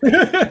fine.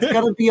 It's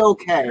gonna be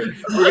okay.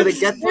 We're gonna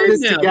get through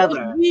this Now, together.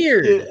 that's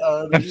weird.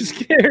 I'm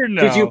scared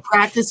now. Did you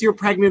practice your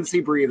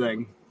pregnancy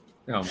breathing?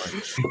 Oh my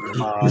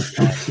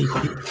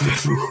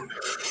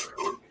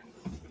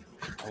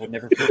I would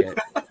never forget.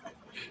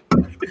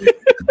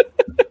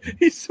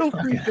 He's so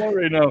freaked out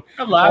right now.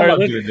 I'm loud All right, about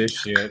let's- doing this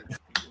shit.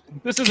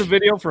 This is a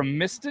video from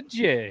Mr.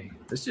 J.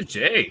 Mr.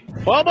 J.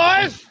 Well,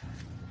 boys,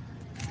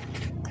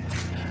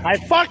 I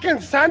fucking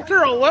sent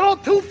her a little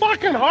too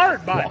fucking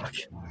hard, bud.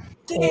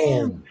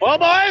 Damn. Well,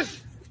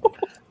 boys,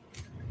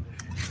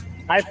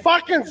 I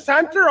fucking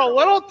sent her a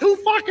little too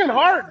fucking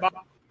hard, bud.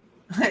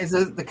 It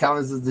says the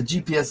comment says the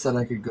GPS said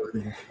I could go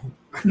there.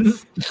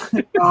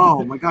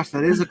 Oh my gosh,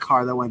 that is a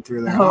car that went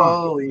through there.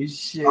 Holy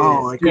shit!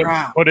 Oh, like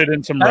crap. Put it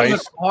in some That is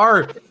rice. a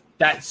car.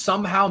 that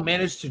somehow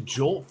managed to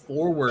jolt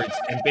forwards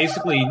and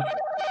basically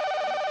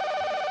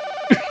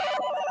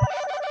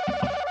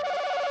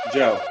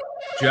Joe.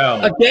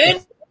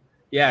 Again?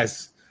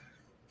 Yes.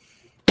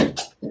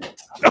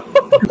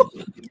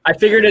 I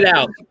figured it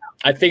out.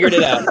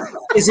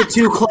 Is it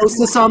too close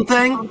to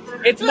something?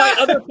 It's my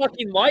other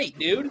fucking light,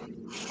 dude.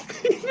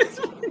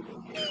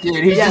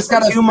 Dude, he's just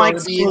got two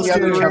mics in the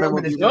other room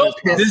and is Nope,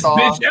 this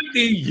bitch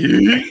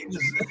empty.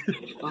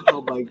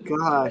 Oh my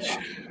gosh.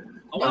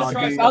 I want to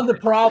try to solve the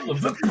problem.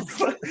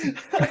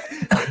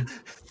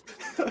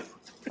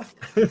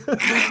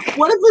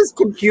 What if his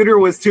computer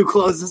was too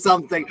close to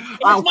something?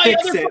 I'll my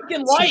fix other it.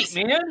 fucking light,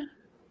 man.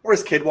 Or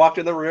his kid walked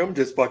in the room,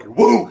 just fucking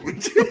woo.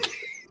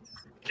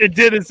 It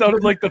did. It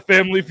sounded like the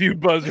Family Feud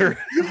buzzer.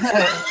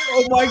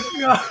 Oh my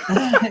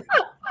god.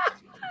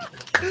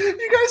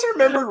 You guys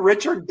remember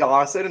Richard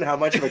Dawson and how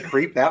much of a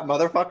creep that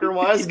motherfucker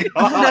was?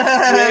 God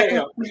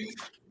damn.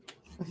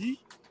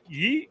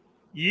 Yeet.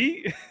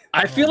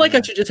 I feel like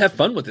I should just have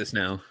fun with this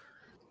now.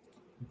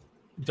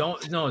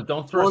 Don't throw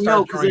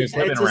because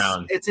equipment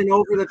around. It's an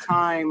over the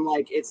time,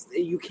 like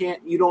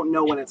you don't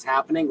know when it's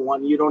happening.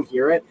 One, you don't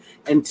hear it,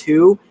 and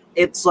two,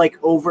 it's like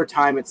over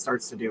time it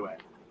starts to do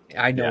it.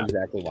 I know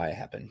exactly why it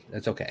happened.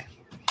 That's okay.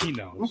 He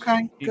knows.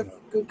 Okay,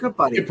 good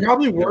buddy. It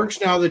probably works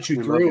now that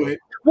you threw it.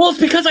 Well, it's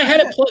because I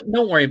had it plugged.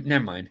 Don't worry,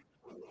 never mind.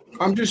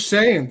 I'm just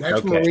saying that's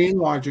Okay. Marine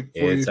logic for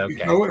It's you. okay.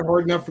 You know it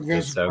hard enough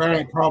against It's the okay. ground,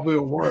 it probably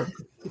will work.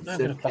 I'm not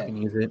gonna fucking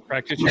use it.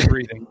 Practice your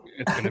breathing.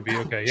 It's going to be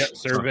okay. Yep.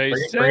 Survey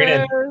Bring says. it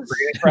in. Bring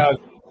it in, crowd.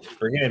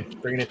 Bring it in,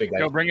 big guy.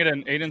 Go, bring it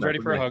in. Aiden's ready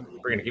for a hug.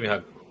 Bring it. Give me a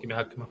hug. Give me a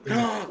hug. Come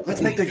on.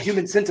 Let's make the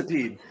human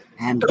centipede.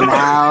 And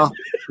now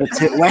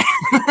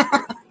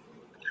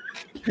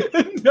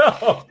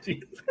No.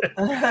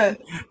 God.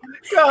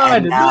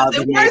 And now why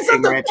the is that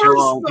mating the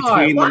ritual first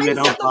time? between the Why is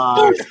middle that the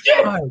bars. first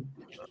time?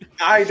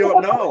 I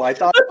don't know. I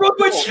thought. I broke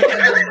my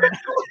chair.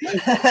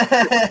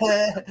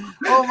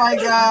 Oh my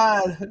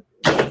god.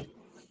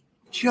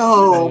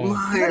 Joe Is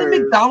that a Myers.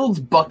 McDonald's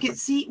bucket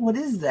seat? What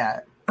is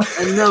that?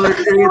 Another day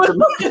at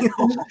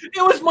the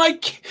It was my.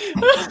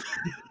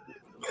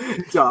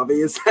 Dobby,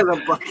 is that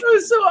a bucket? It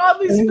was so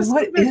oddly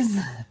specific. What is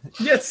that?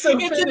 Yeah, it's so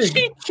It's a fitting.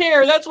 cheap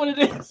chair. That's what it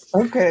is.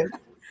 Okay.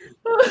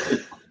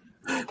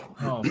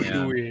 Oh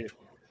man.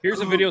 Here's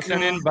a video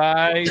sent in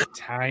by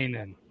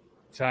Tynan.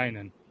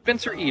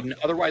 Spencer Eden,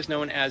 otherwise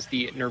known as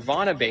the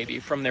Nirvana Baby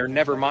from their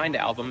Nevermind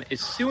album, is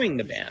suing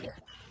the band.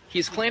 He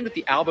has claimed that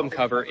the album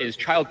cover is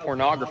child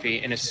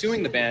pornography and is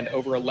suing the band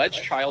over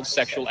alleged child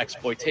sexual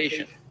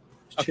exploitation.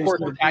 Of course,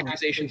 with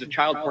accusations of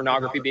child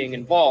pornography being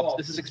involved,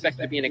 this is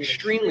expected to be an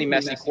extremely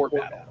messy court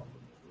battle.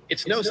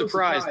 It's no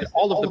surprise that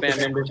all of the band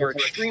members are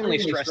extremely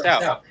stressed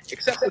out,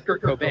 except for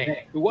Kurt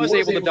Cobain, who was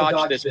able to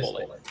dodge this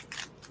bullet.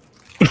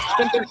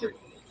 Spencer,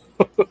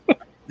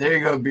 There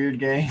you go, Beard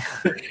Gang.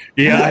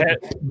 Yeah.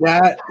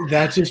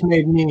 That just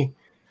made me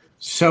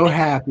so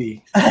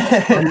happy.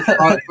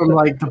 From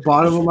like the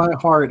bottom of my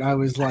heart, I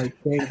was like,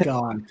 thank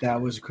God, that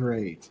was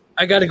great.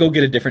 I got to go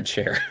get a different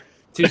chair.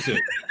 Too soon.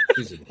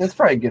 That's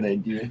probably a good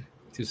idea.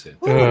 Too soon.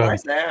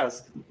 Nice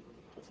ass.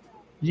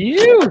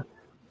 You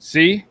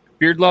see,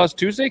 Beard Laws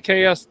Tuesday,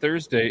 Chaos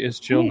Thursday is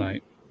chill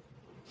night.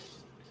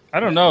 I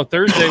don't know.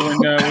 Thursday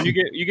when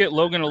you get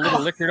Logan a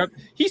little liquored up.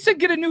 He said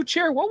get a new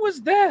chair. What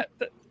was that?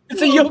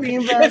 It's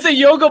a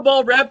yoga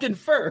ball wrapped in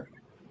fur.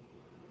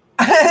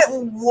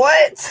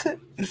 What?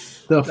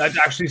 That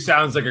actually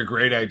sounds like a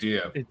great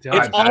idea. It does.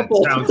 That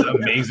awful. sounds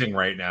amazing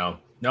right now.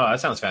 No,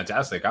 that sounds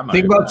fantastic. I'm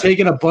Think about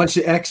taking a bunch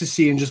of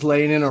ecstasy and just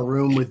laying in a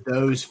room with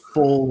those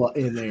full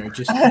in there.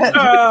 Just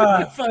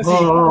rub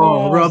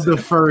the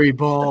furry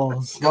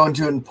balls. Go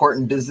into an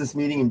important business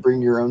meeting and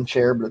bring your own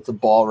chair, but it's a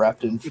ball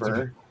wrapped in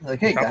fur. Like,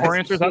 hey, Top guys. 4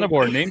 answers on the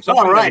board. Name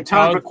something. All right, that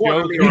time would for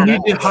quarterly cause You Joe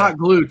need to- to hot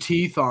glue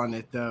teeth on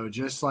it though,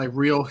 just like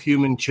real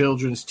human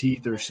children's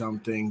teeth or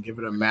something. Give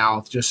it a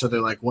mouth, just so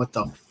they're like, "What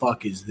the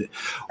fuck is this?"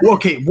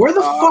 Okay, where the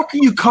fuck are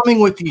you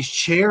coming with these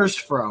chairs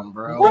from,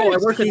 bro? I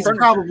work in He's furniture.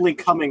 probably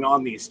coming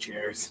on these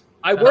chairs.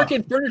 I work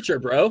in furniture,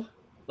 bro.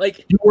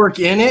 Like You work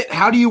in it?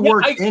 How do you Yeah,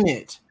 work I- in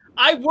it?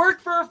 I work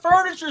for a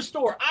furniture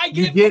store. I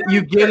You get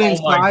get Oh my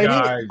inside it.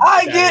 god.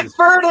 I get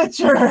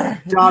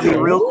furniture. Dobby,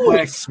 real Ooh,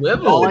 quick.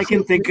 swivel. All I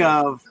can think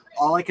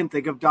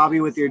of,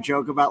 Dobby, with your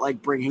joke about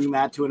like bringing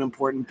that to an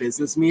important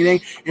business meeting,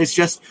 is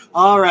just,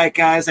 all right,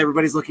 guys,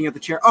 everybody's looking at the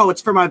chair. Oh,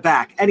 it's for my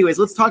back. Anyways,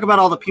 let's talk about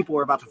all the people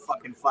we're about to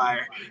fucking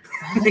fire.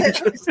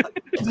 Just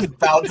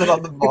bounce it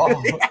on the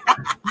ball.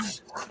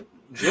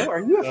 Joe, are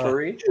you a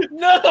furry?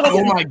 no.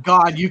 Oh my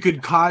god, you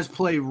could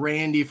cosplay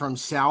Randy from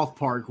South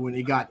Park when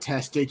he got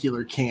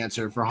testicular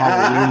cancer for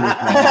Halloween.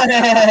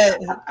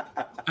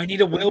 I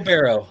need a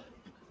wheelbarrow.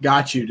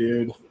 Got you,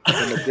 dude.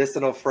 The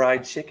medicinal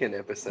fried chicken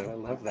episode. I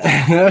love that.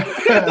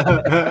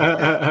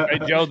 Hey,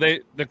 Joe,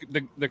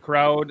 the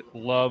crowd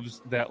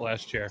loves that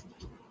last chair.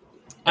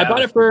 I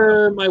bought it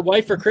for my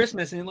wife for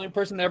Christmas, and the only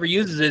person that ever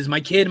uses it is my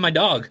kid and my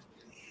dog.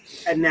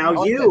 And I now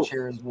like you. that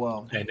chair as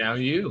well. And now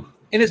you.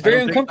 And it's I very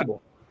don't think-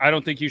 uncomfortable. I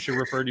don't think you should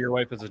refer to your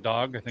wife as a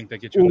dog. I think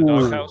that gets you in the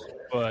doghouse.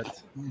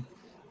 But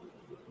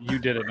you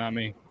did it, not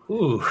me.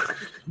 Ooh.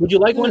 Would you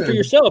like one for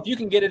yourself? You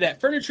can get it at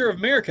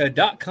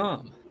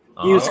FurnitureOfAmerica.com.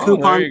 Use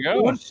coupon. There you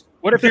go.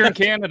 What if you're in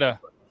Canada?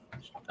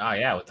 Oh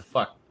yeah, what the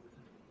fuck?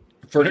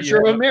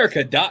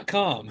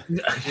 FurnitureOfAmerica.com.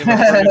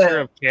 Furniture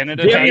of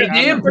Canada.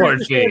 The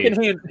import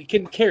fee.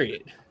 Can carry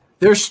it.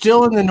 They're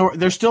still in the North.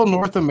 They're still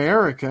North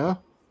America.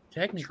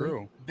 Technically.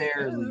 True.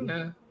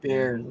 Barely.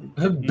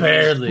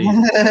 Barely.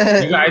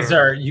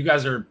 You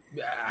guys are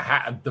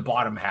the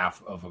bottom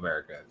half of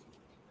America.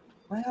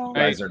 Well, You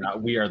guys are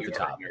not. We are at the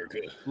top.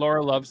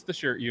 Laura loves the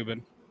shirt,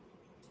 Euban.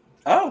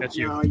 Oh, That's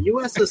you. No,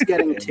 U.S. is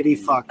getting titty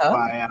fucked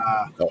by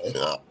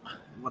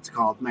what's it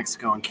called,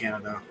 Mexico and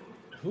Canada.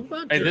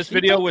 Hey, this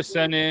video was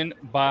sent in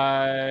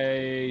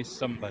by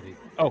somebody.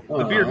 Oh,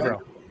 the Beard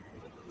Girl.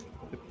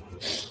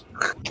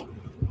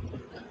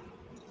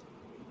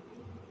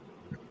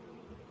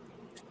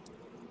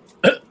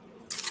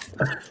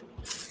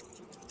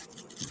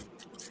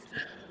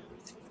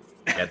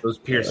 Yeah, those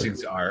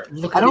piercings are.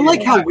 I don't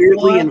like how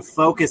weirdly in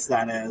focus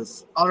that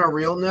is. On a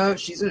real note,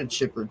 she's gonna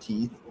chip her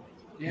teeth.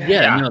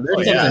 Yeah, no,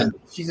 there's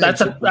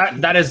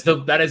something. That is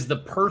the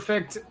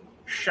perfect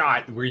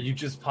shot where you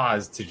just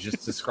pause to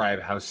just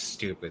describe how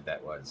stupid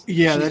that was.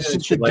 Yeah, that's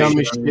just the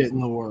dumbest shit in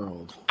the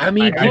world. I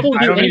mean, people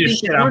I do don't need to anything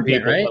shit for on content,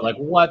 people, right? but like,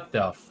 what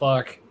the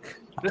fuck?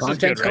 This is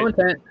good, Content's right?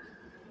 content.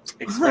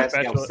 Express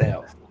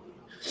yourself.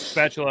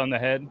 Spatula on the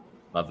head.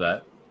 Love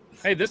that.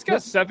 Hey, this got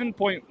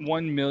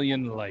 7.1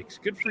 million likes.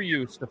 Good for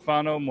you,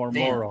 Stefano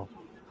Mormoro.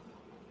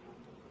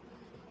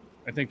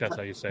 I think that's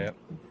how you say it.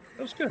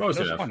 That was good. Close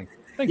That was enough. funny.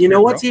 Thanks, You know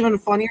Beard what's Girl. even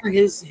funnier?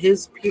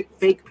 His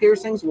fake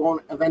piercings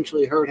won't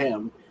eventually hurt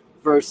him.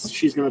 Versus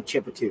she's gonna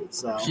chip a tooth.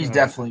 So She's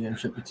definitely gonna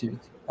chip a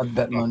tooth. I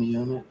bet money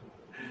on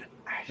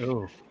it.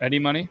 Oh, Eddie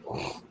Money?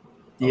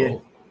 Yeah.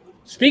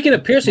 Speaking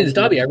of piercings,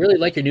 Dobby, I really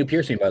like your new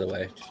piercing, by the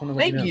way. Just want to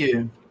let Thank you.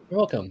 you. You're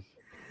welcome.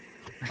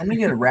 I'm gonna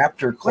get a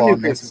raptor claw new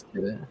next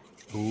to it.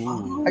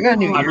 I got a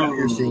new ear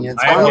piercing.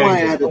 It's I don't know why I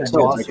Yeah, had to it's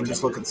tilt. I awesome. can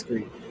just look at the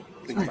screen.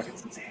 There you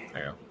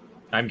go.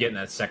 I'm getting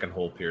that second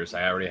hole pierce.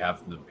 I already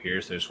have the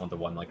pierce. I just want the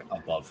one like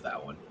above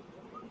that one.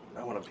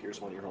 I want to pierce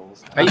one of your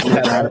holes. I used to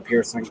have Had a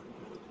piercing.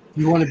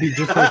 You want to be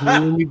just like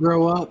me when you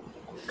grow up?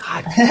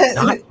 God,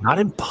 not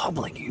in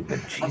public. You've been.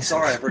 I'm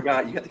sorry, I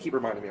forgot. You have to keep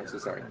reminding me. I'm so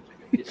sorry.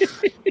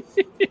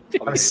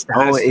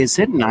 Oh, is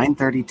it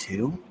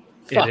 9:32?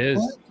 It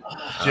is.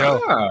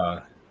 Joe.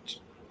 Ah,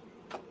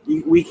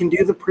 We can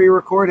do the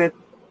pre-recorded.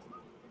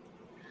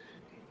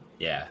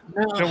 yeah.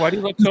 Joe, why do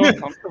you look so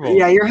uncomfortable?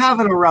 Yeah, you're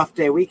having a rough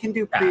day. We can do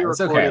Yeah, it's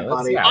pre-recorded, okay.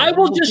 Let's- buddy. yeah. I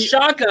will just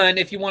shotgun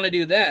if you want to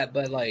do that,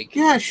 but like,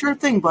 Yeah, sure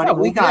thing, buddy. Yeah,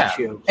 we well, got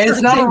yeah. you. And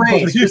it's not a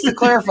race. Just to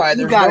clarify, You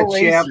there's got no it,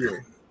 race champ.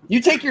 here. You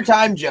take your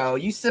time, Joe.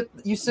 You sip.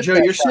 Joe,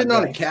 that you're sitting shot,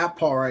 on a guys. cat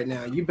paw right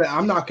now. You bet.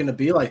 I'm not going to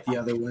be like the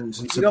other ones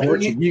and You don't support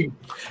want you. You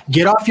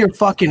get off your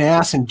fucking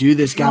ass and do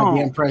this goddamn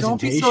No, don't be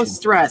presentation. so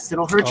stressed.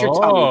 It'll hurt your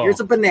Oh. tummy. Here's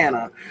a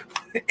banana.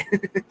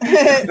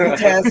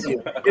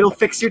 Potassium. It'll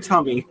fix your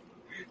tummy.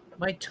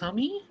 my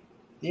tummy?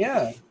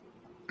 Yeah.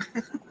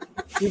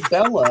 You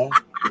Bella.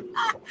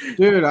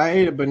 Dude, I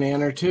ate a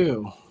banana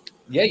too.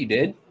 Yeah, you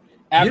did.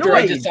 After know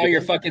I what just you saw your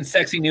did? fucking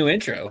sexy new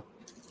intro.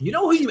 You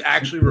know who you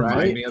actually remind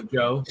Right? me of,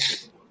 Joe?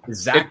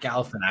 Zach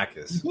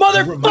Galifianakis.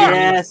 Motherfucker!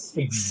 Yes.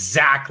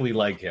 Exactly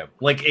like him.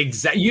 Like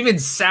you even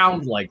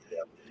sound like him.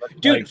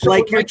 Dude,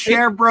 Like, Like your my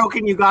chair broke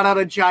and you got out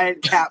a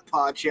giant cat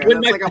paw chair. When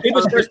That's my like a baby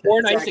was perfect first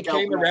born, I used to Zach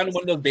carry him around in Galifianakis.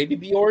 one of those baby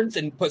Bjorns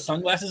and put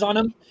sunglasses on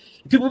him.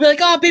 People would be like,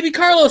 "Oh, baby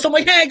Carlos." I'm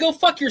like, "Hey, go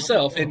fuck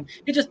yourself," and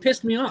it just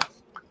pissed me off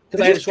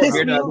because I had a short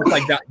beard and I looked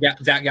like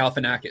Zach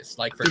Galifianakis,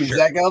 like for Dude, sure.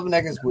 Zach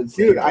Galifianakis would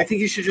say Dude, that. I think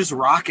you should just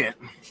rock it.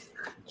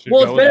 Should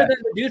Well, go it's better with than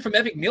the dude from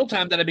Epic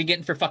Mealtime that I've been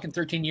getting for fucking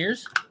 13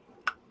 years.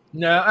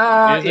 no,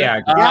 Is it? yeah.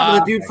 Yeah, but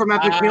the dude from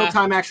Epic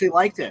Mealtime actually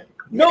liked it.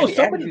 No, Yeah,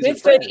 somebody he's a did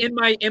say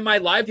friend. in my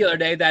live the other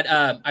day that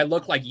I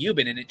look like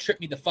Euban, and it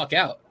tripped me the fuck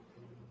out.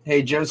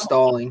 Hey, Joe's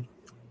stalling.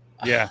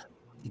 that. Yeah.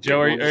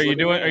 Joe, are you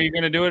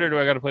going to do it, or do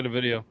I got to play the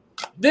video?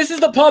 This is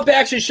the pump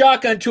action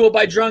shotgun tool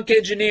by Drunk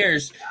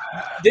Engineers.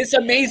 This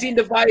amazing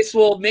device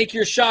will make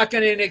your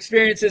shotgunning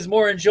experiences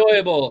more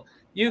enjoyable.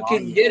 You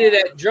can get it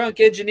at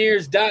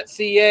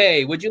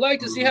drunkengineers.ca. Would you like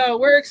to see how it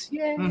works?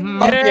 Yeah.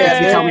 Yeah,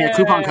 if you tell me a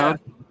coupon code.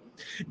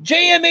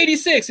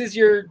 JM86 is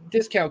your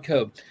discount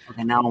code.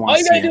 Okay, now I All want to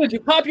you see gotta do it. is you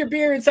pop your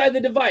beer inside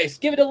the device,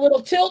 give it a little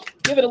tilt,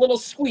 give it a little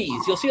squeeze.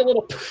 You'll see a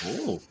little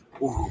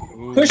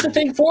push the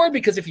thing forward,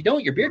 because if you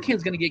don't, your beer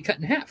can's gonna get cut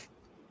in half.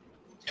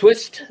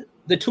 Twist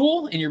the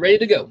tool and you're ready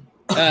to go.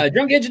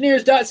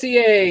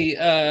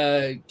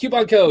 Drunkengineers.ca,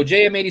 coupon code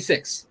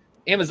JM86.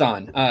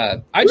 Amazon.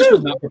 I just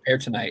was not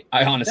prepared tonight.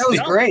 I honestly. That was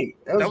great.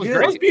 That was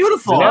good. That was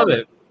beautiful. I love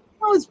it.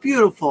 That was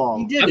beautiful.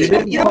 You did I'm it.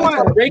 talking You know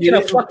about what? breaking You a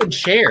didn't- fucking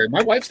chair.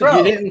 My wife's Bro.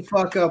 gonna You didn't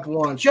fuck up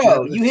once.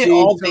 Joe, you hit See,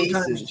 all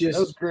sometimes bases. just-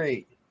 That was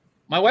great.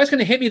 my wife's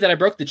gonna hit me that I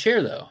broke the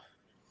chair though.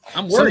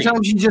 I'm worried.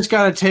 Sometimes you just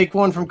got to take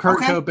one from Kurt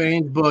Okay.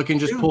 Cobain's book and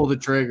just pull the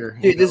trigger.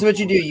 Dude, this is what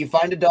you do. You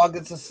find a dog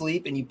that's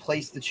asleep and you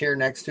place the chair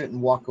next to it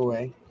and walk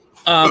away.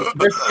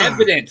 There's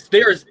evidence.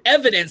 There's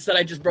evidence that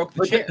I just broke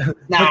the chair.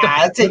 Nah,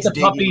 that takes Put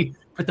the puppy. digging.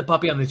 Put the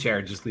puppy on the chair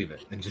and just leave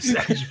it, and just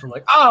for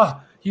like,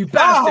 oh, you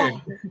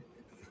bastard.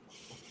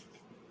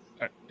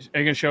 Are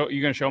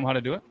you gonna show him how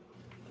to do it?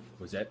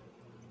 Was that?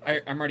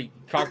 I'm already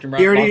cocked and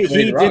He rocked.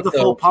 did the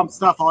full pump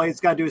stuff. All he's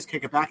got to do is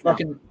kick it back. Now.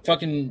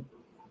 Fucking.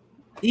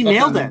 He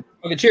nailed it.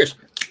 Okay, cheers.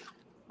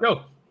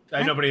 Go.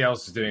 Nobody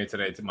else is doing it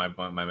today. To my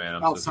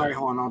man. I'm sorry.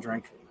 Hold on. I'll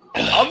drink.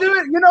 I'll do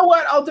it. You know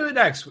what? I'll do it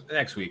next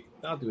week.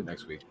 I'll do it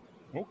next week.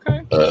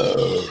 Okay.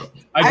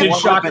 I did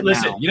shotgun.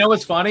 Listen, you know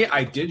what's funny?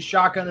 I did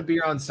shotgun a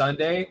beer on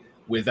Sunday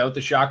without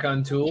the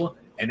shotgun tool,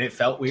 and it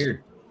felt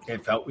weird.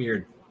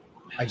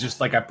 I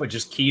just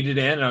just keyed it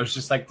in, and I was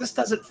just like, this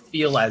doesn't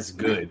feel as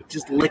good.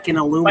 Just licking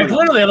aluminum. Like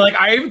literally,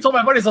 I even told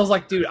my buddies, I was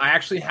like, dude, I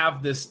actually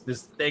have this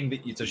thing that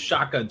it's a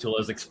shotgun tool. I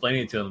was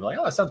explaining it to them, like,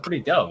 oh, that sounds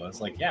pretty dope. I was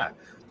like, yeah,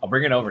 I'll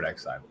bring it over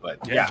next time.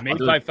 But yeah, made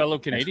by fellow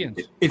Canadians.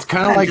 It's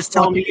kind of like just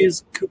tell me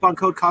is coupon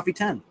code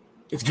coffee10.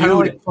 It's kind of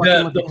like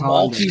the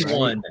malty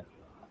one.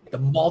 The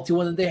malty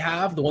one that they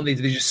have, the one they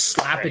just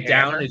slap it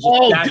down. And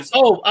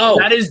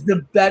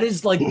that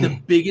is like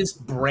the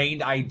biggest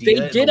brained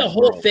idea. They did a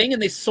whole thing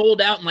and they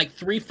sold out in like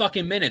 3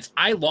 fucking minutes.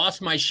 I lost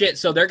my shit.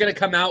 So they're gonna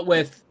come out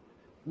with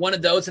one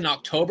of those in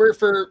October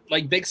for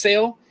like big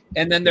sale,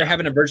 and then they're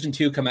having a version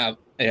 2 come out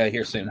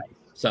here soon.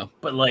 So,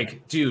 but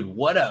like, dude,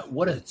 what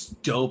a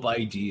dope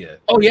idea.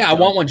 Oh yeah, I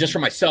want one just for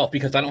myself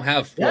because I don't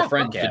have 4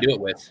 friends to do it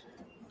with.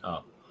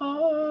 Oh,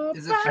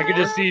 I could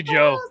just see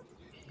Joe.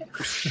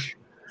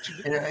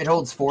 It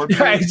holds 4.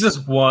 Yeah, it's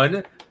just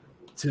 1,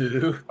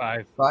 2,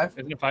 5.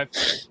 Isn't it 5?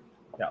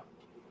 Yeah.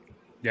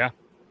 Yeah.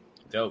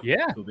 Dope.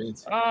 Yeah.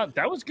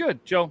 That was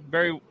good, Joe.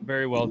 Very,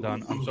 very well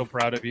done. I'm so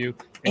proud of you.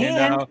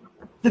 And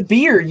the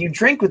beer you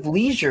drank with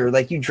leisure,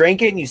 like you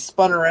drank it and you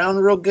spun around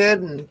real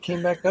good and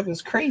came back up. It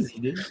was crazy,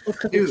 dude.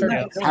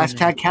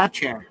 Hashtag cat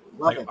chair.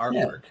 Love it. Artwork.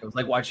 Yeah. It was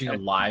like watching a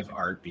live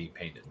art being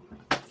painted.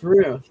 For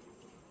real.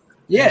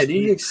 Yeah, dude,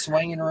 you're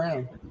swinging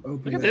around.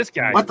 Look at this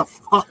guy. What the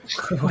fuck?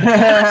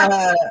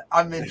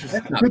 I'm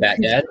interested. Not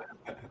bad, Dad.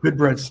 Good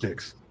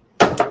breadsticks.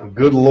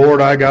 Good Lord,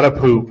 I gotta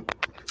poop.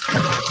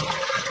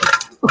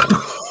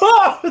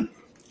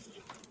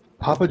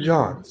 Papa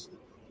John's.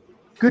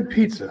 Good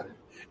pizza.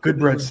 Good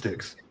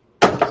breadsticks.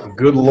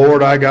 Good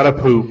Lord, I gotta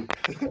poop.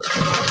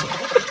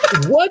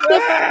 What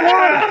the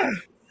fuck?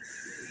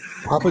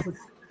 Papa.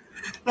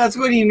 That's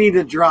when you need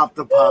to drop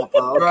the Papa.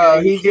 Okay?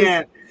 Bro, he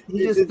can't.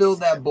 He just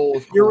filled that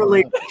bowl. Your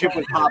relationship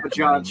with Papa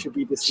John should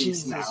be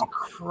deceased now.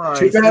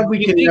 Too bad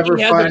we can never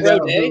find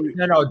out.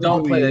 No,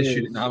 don't play that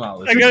shit. No, I'm not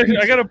listening.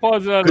 I gotta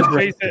pause it on his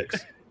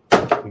face.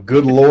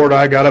 Good Lord,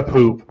 I gotta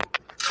poop.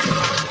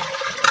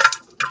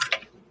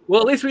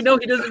 Well, at least we know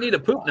he doesn't need a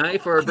poop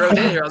knife or a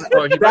broday.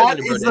 That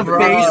is the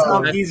face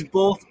of he's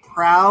both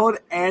proud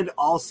and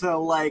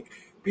also like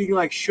being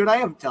like, should I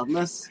have done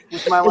this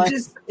with my life?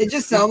 It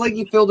just sounded like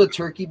he filled a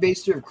turkey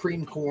baster of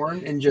cream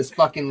corn and just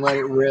fucking let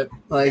it rip.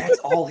 Like that's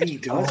all he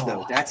does,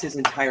 though. That's his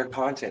entire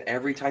content.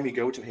 Every time you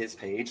go to his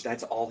page,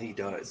 that's all he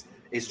does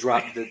is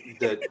drop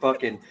the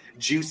fucking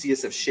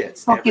juiciest of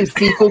shits. Fucking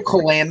fecal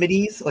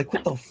calamities. Like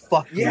what the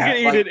fuck? Yeah,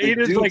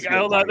 Aiden's like,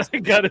 I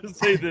gotta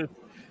say this.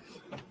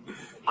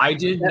 I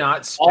did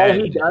not spend.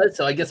 All he does,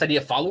 so I guess I need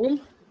to follow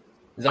him.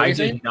 I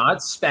did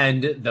not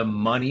spend the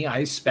money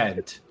I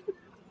spent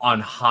on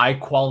high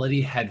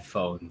quality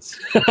headphones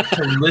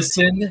to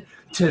listen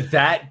to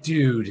that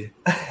dude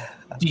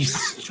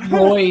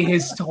destroy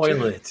his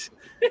toilet.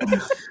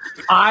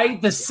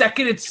 The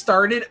second it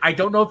started, I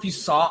don't know if you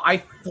saw, I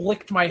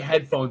flicked my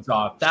headphones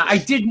off. That I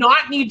did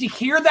not need to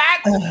hear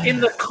that in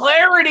the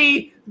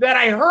clarity that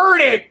I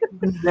heard it.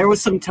 There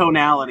was some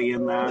tonality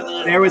in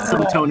that. There was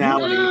some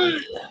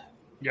tonality.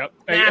 Yep.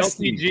 Hey,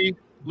 LTG.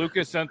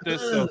 Lucas sent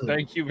this, so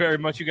thank you very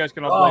much. You guys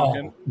can all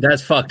blame him.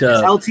 That's fucked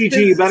up.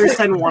 LTG, you better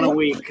send one a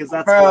week because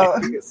that's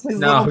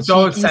no,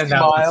 don't send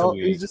that once a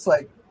week. He's just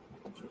like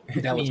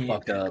that was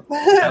fucked up.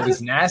 That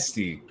was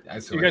nasty.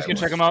 You guys can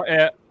check him out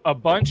at A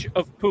Bunch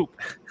of Poop.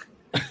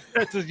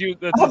 That's his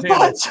handle. A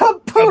bunch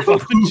of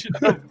poop.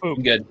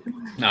 I'm good.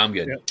 No, I'm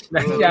good.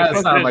 Yeah,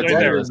 that's not my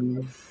there.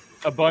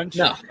 A bunch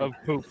of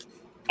poop.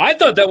 I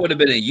thought that would have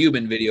been a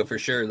Euban video for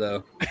sure,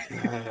 though.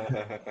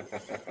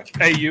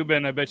 Hey,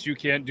 Euban, I bet you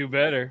can't do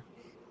better.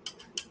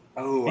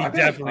 Oh, he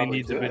definitely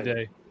needs a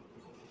bidet.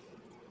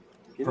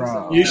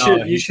 Bro, you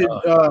should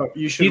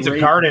needs a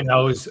garden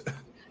hose.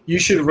 You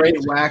should rate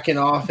whacking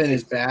off in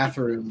his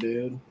bathroom,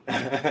 dude.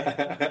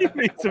 He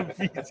made some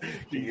pizza.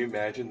 Can you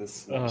imagine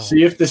this?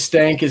 See if the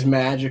stank is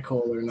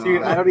magical or not.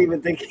 Dude, I don't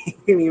even think he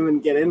can even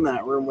get in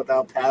that room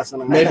without passing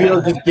him. Maybe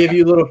it'll just give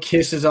you little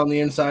kisses on the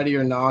inside of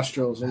your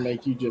nostrils and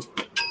make you just.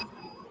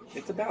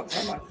 It's about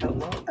time I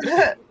fell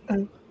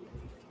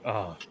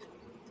off.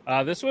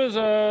 This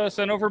was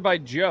sent over by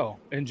Joe,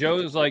 and Joe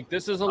is like,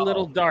 "This is a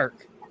little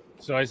dark,"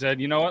 so I said,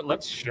 "You know what?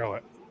 Let's show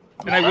it."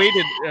 And I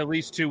waited at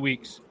least 2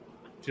 weeks,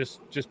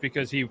 just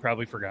because he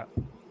probably forgot.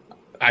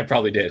 I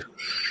probably did.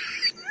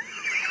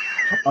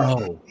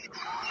 Oh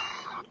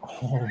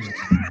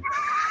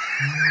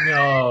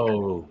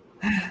no!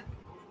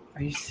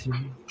 Are you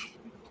serious?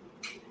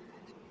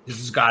 This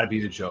has got to be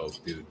the joke,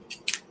 dude.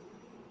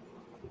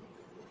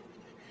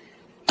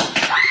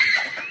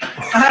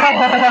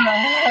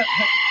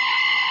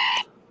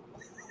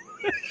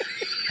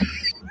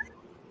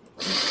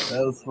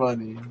 That was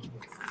funny.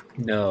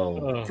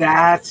 No.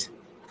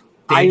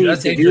 I need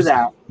to do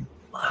that.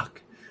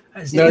 Fuck.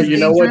 No, you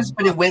know what?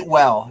 But it went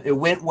well. It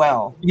went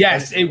well.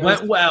 Yes, it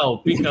went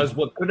well because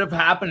what could have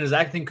happened is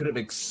that thing could have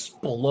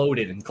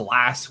exploded and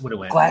glass would have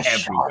went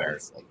everywhere.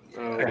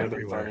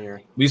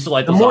 Everywhere. We used to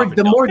light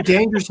The more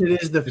dangerous it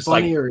is, the just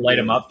funnier. like light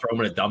them up, throw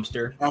them in a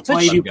dumpster. That's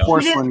why you do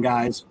porcelain,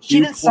 guys.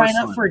 She didn't sign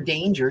up for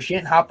danger. She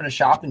didn't hop in a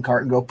shopping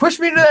cart and go, push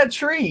me to that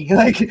tree.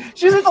 Like,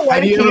 she doesn't light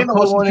Have a you ever candle.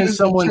 put one in Use the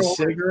someone's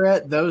children.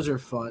 cigarette? Those are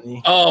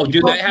funny. Oh,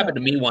 dude, that happened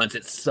to me once.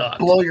 It sucked.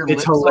 Blow your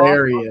It's lips off.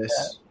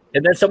 hilarious.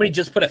 And then somebody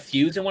just put a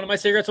fuse in one of my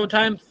cigarettes one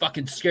time.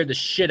 Fucking scared the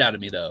shit out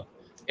of me though.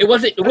 It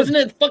wasn't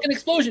a fucking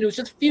explosion. It was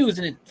just fuse,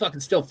 and it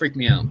fucking still freaked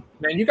me out.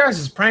 Man, you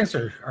guys' pranks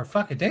are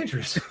fucking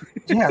dangerous.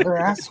 Yeah, they're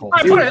assholes.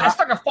 I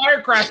stuck a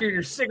firecracker in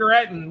your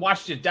cigarette and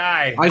watched you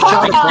die. I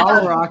shot a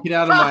bottle rocket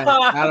out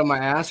of my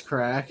ass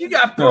crack. You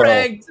got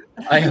pranked.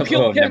 I have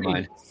never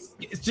mind.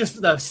 It's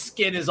just the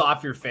skin is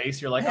off your face.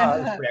 You're like,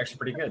 oh, that's actually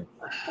pretty good.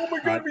 Oh my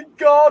god, we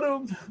got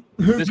him.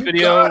 This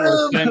video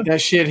was sent-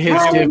 That shit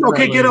hits different.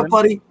 Okay, get up,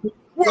 buddy.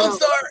 World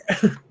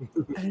star.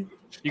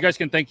 You guys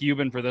can thank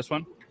Euban for this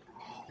one.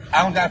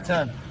 I don't got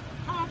 10.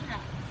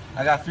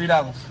 I got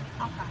 $3. Okay.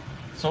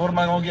 So what am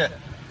I gonna get?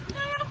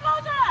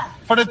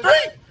 For the 3?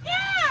 Yeah.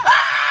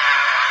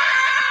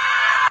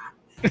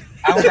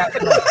 I don't got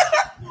 10.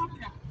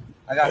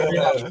 I got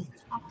 $3.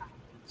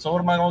 So what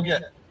am I gonna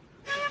get?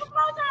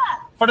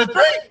 For the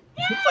 3?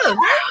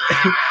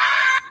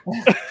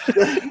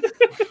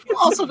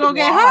 Also gonna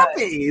get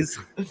herpes.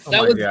 Oh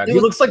my god, he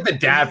looks like the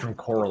dad from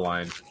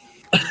Coraline.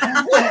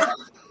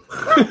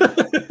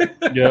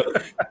 Yep.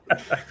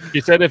 He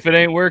said, "If it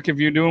ain't work, if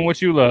you're doing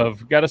what you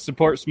love, got to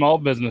support small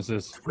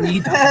businesses."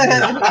 $3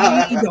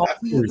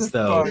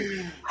 though.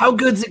 How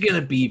good's it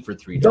gonna be for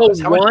 $3?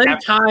 The one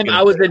time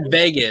I was in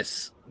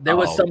Vegas, there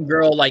was some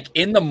girl like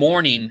in the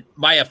morning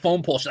by a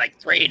phone pole. She's like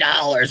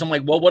 $3. I'm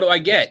like, well, what do I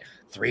get?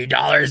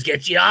 $3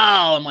 gets you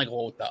all. I'm like,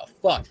 well, what the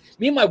fuck?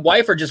 Me and my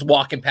wife are just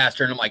walking past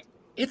her, and I'm like,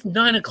 it's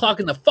 9:00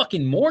 in the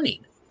fucking morning.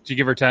 Did you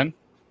give her 10?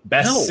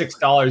 Best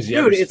 $6 you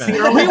ever Dude, it's spent.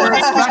 the early bird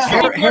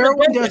special.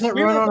 Heroin doesn't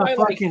run on a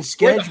fucking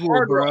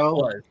schedule,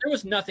 bro. There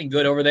was nothing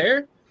good over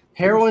there.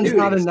 Heroin's Dude,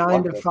 not a it's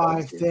 9 to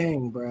 5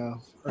 thing, bro.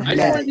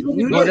 Yeah,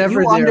 you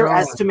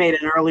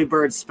underestimate an early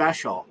bird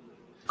special.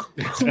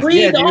 $3.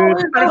 Yeah,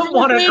 dude. I don't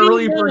want an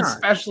early bird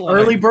special.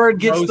 Early bird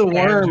gets Roast the hand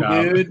worm,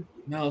 job. dude.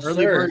 No,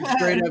 Early sir. bird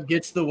straight up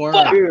gets the worm.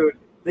 Dude,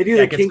 they do Yeah,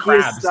 the it gets kinkiest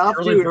crabs. stuff,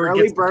 Early dude. bird Early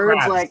gets the birds,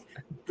 crabs. like,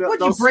 What'd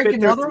they'll you break spit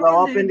their another throw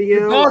one, up dude? into The you.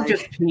 dog like-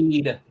 just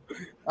peed.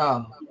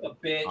 Oh. A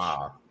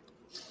bitch.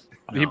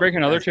 Did he break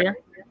another chair?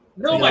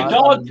 No, my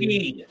dog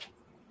peed.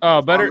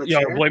 Oh, better. On the Yeah,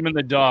 chair? blaming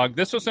the dog.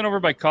 This was sent over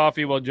by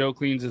Coffee while Joe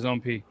cleans his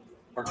own pee.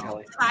 Or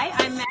Kelly. Hi,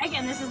 I'm Meg,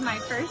 and this is my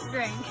first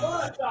drink.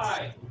 What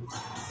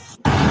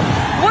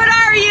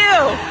are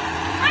you?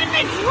 I'm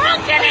a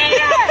drunken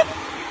eater!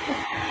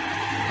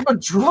 I'm a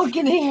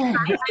drunken ear.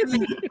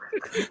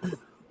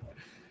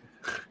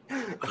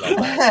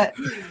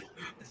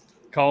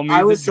 Call me. I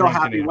the was so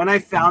drunken happy idiot. when I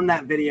found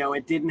that video.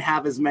 It didn't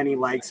have as many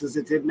likes as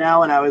it did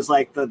now, and I was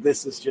like,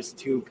 "This is just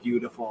too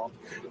beautiful."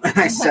 And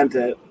I sent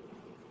it.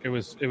 It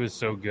was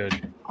so good.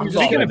 I'm just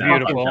Speaking of gonna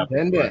beautiful,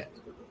 Send it.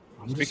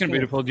 speaking of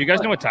beautiful, do you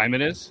guys know what time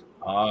it is?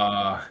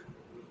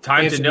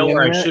 Time It's to know the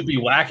where I internet. should be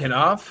whacking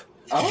off.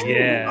 Oh,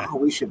 Yeah. oh,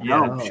 we should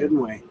Yeah. know,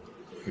 shouldn't we?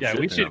 Yeah,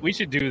 we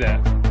should do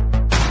that.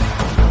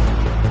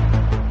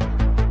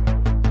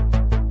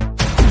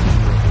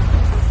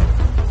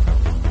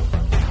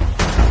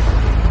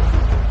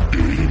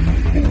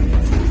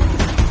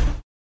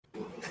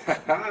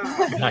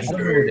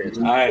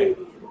 Hi,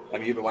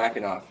 I'm Euban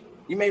Whackinoff.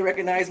 You may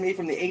recognize me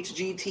from the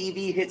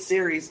HGTV hit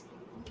series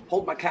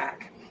Hold My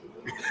Cock.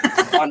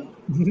 on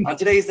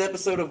today's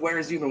episode of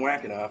Where's Euban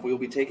Whackinoff, we will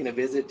be taking a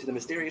visit to the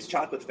mysterious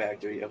chocolate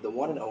factory of the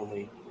one and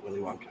only Willy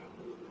Wonka.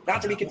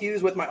 Not to be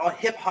confused with my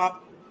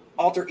hip-hop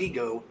alter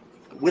ego,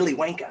 Willy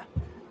Wonka.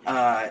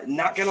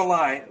 Not gonna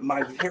lie,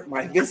 my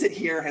visit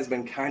here has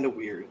been kind of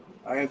weird.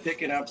 I am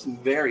picking up some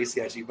very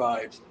sketchy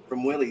vibes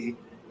from Willy,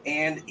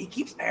 and he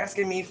keeps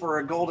asking me for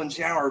a golden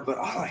shower, but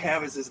all I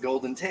have is this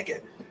golden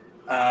ticket.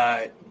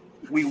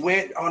 We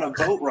went on a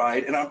boat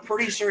ride, and I'm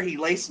pretty sure he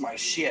laced my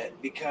shit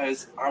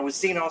because I was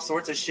seeing all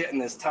sorts of shit in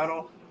this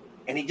tunnel,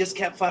 and he just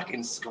kept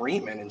fucking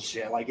screaming and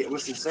shit. Like, it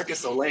was some Cirque du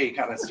Soleil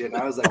kind of shit, and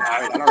I was like,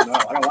 I don't know.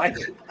 I don't like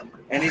it.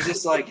 And he's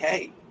just like,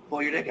 hey,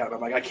 pull your dick out. I'm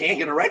like, I can't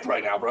get erect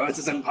right now, bro. This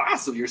is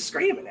impossible. You're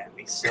screaming at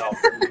me. So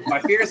my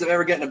fears of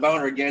ever getting a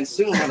boner again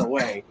soon went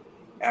away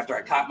after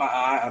I caught my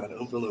eye on an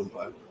Oompa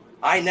Loompa.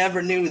 I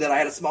never knew that I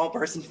had a small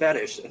person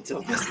fetish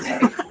until this day.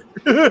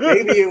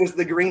 Maybe it was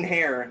the green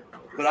hair,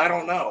 but I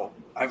don't know.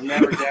 I've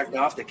never jacked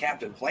off to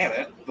Captain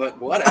Planet, but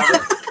whatever.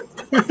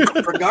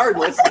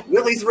 Regardless,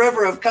 Willy's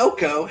River of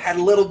Cocoa had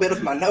a little bit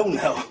of my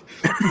no-no.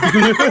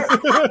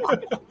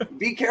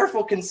 Be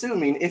careful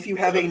consuming if you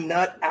have a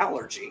nut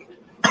allergy.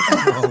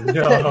 Oh,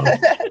 no.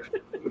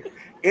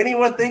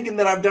 Anyone thinking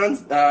that I've done,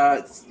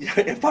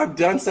 if I've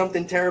done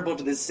something terrible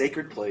to this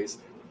sacred place,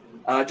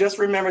 just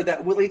remember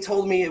that Willy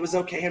told me it was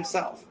okay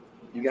himself.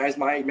 you guys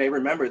may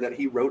remember that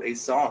he wrote a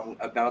song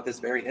about this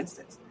very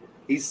instance.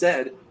 He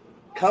said,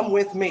 "Come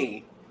with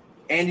me,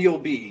 and you'll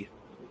be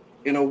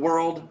in a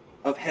world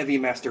of heavy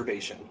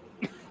masturbation."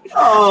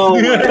 Oh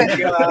my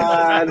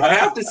God. I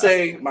have to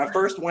say, my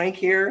first wank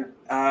here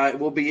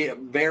will be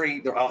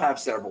I'll have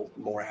several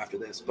more after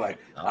this, but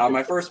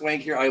my first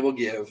wank here I will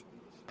give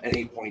an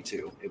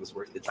 8.2. It was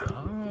worth the trip.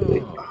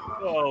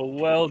 Oh,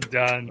 well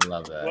done. I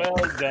love that. Well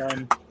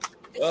done.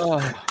 Oh,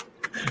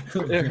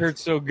 it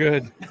hurts so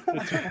good.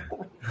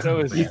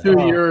 You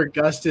threw your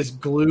Augustus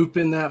gloop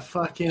in that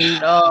fucking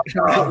river,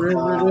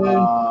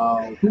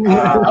 dude.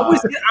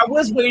 I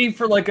was waiting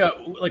for like a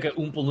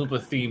Oompa Loompa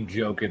themed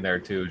joke in there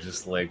too,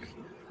 just like.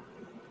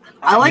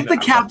 I like the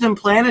Captain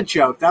Planet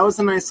joke. That was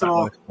a nice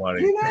little.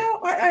 You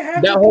know, I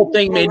have that whole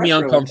thing made me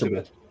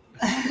uncomfortable.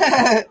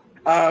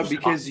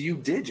 Because you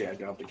did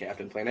jack off the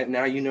Captain Planet.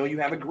 Now you know you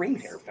have a green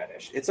hair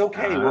fetish. It's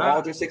okay. We're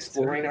all just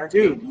exploring our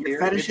dude. Your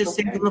fetish is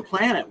saving the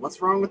planet.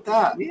 What's wrong with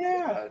that?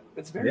 Yeah,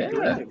 it's very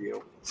good of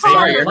you.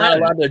 Sorry, you're not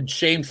allowed to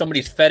shame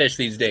somebody's fetish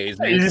these days.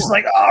 Man. You're just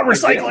like,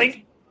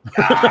 recycling.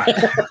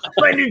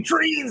 Planting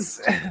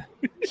trees.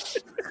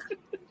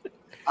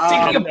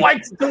 Taking a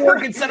bike to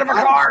work instead of a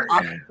car.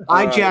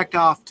 I jacked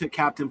off to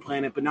Captain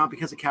Planet, but not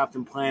because of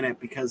Captain Planet,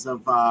 because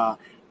of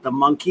the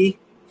monkey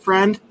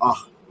friend.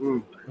 Oh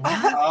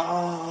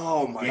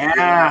my God.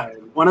 God.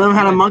 One of them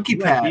had a monkey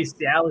pad.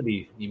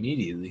 Bestiality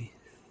immediately.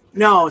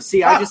 No,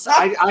 see, I just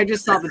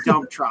saw the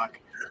dump truck.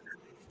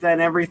 Then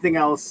everything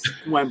else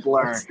went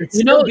blur.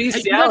 You know,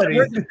 bestiality.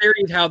 You know,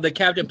 theory how the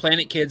Captain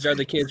Planet kids are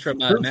the kids from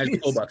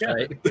Magic Toolbox,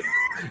 right?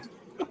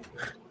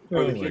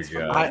 Oh my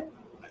God.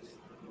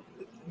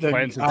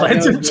 I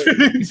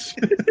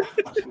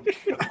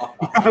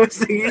was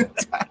thinking.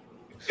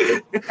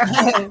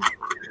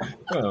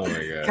 Oh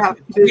my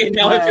God. Okay,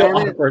 now I feel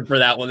awkward for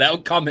that one.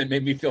 That comment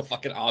made me feel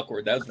fucking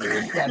awkward. That was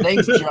weird. Yeah,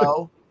 thanks,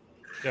 Joe.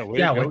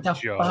 What the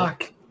Joe.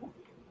 Fuck?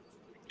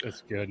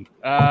 That's good.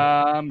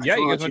 Yeah,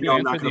 you guys want to do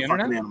Answer the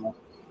Internet?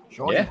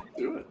 Sure. Yeah.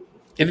 Do it.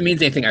 If it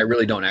means anything, I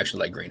really don't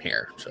actually like green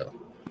hair. So.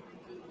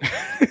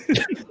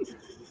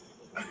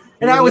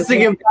 And I was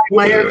thinking,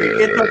 my hair.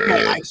 It's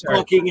okay. I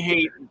fucking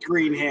hate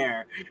green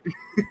hair.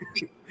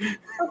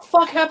 What the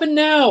fuck happened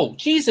now?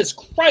 Jesus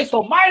Christ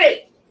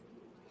Almighty!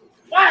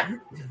 What?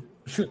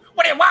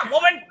 What do you want,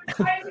 woman?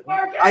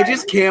 I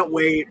just can't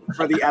wait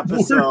for the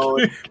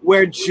episode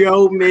where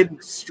Joe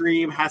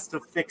midstream has to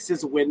fix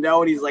his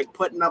window and he's like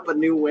putting up a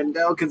new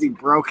window because he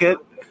broke it.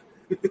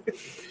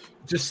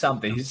 Just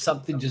something.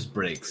 Something just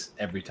breaks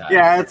every time.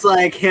 Yeah, it's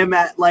like him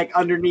at like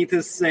underneath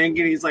his sink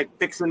and he's like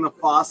fixing the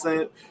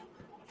faucet.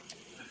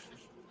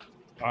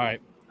 All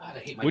right.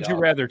 Would you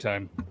rather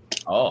time?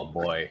 Oh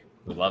boy,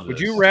 we love this. Would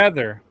you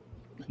rather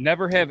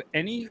never have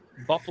any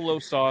buffalo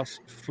sauce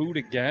food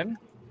again,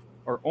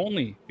 or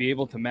only be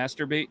able to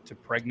masturbate to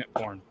pregnant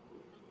porn?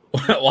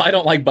 Well, I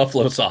don't like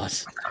buffalo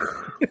sauce,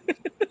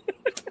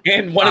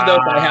 and one of those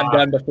I have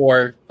done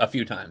before a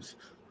few times.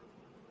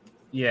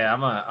 Yeah,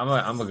 I'm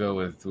gonna go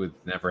with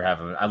never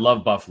having. I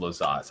love buffalo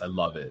sauce. I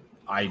love it.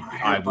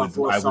 I would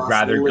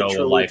rather go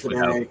a life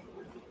without.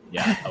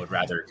 Yeah, I would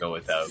rather go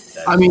without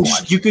that. I mean,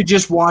 you could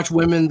just watch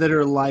women that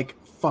are like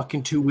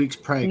fucking 2 weeks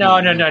pregnant.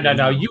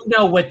 No. You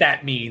know what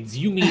that means.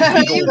 You mean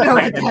you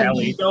know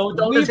belly. Don't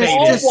debate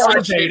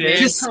it.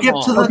 Just skip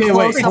to the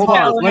wait, hold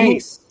on.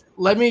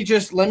 Let me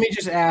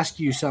just ask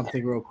you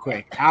something real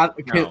quick. Out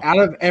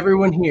of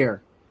everyone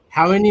here,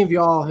 how many of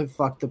y'all have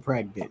fucked the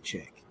pregnant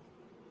chick?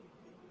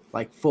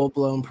 Like full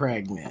blown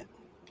pregnant.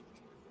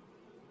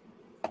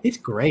 It's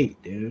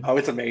great, dude. Oh,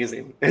 it's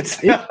amazing. It's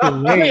great.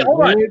 Wait,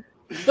 hold on.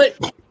 But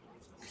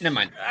never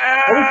mind.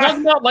 Are we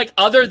talking about like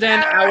other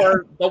than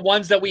the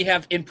ones that we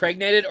have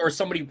impregnated or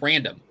somebody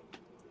random?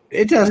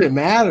 It doesn't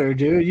matter,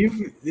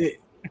 dude. It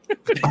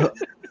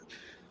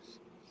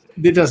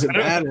doesn't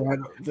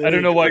matter. I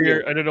don't know why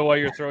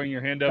you're throwing your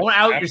hand up. Don't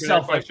out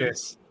yourself like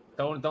this.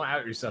 Don't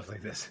out yourself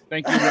like this.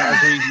 Thank you,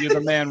 Rozzy. You're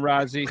the man,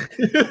 Rozzy.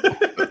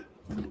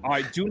 All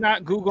right, do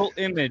not Google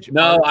image.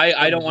 No,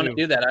 I don't want to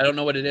do that. I don't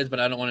know what it is, but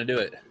I don't want to do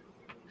it.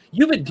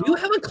 Do you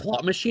have a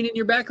claw machine in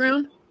your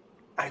background?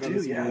 I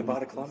do, yeah. I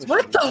bought a claw machine.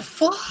 What the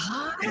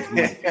fuck?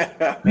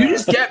 You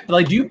just get do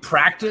you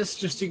practice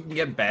just to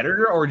get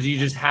better, or do you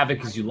just have it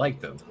because you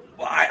like them?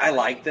 Well, I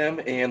like them,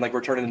 and like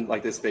we're turning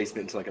like this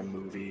basement into like a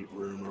movie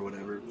room or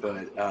whatever.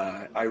 But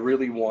I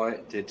really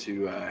wanted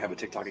to have a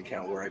TikTok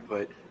account where I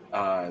put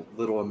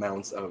little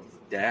amounts of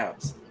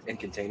dabs in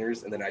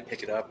containers, and then I'd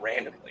pick it up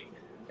randomly.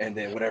 And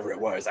then whatever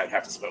it was, I'd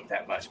have to smoke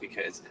that much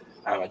because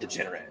I'm a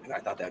degenerate, and I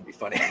thought that'd be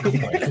funny. Oh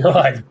my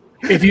God.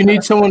 If you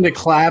need someone to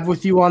collab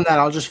with you on that,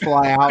 I'll just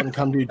fly out and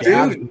come do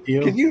dabs with you.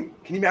 Can you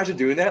imagine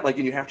doing that? Like,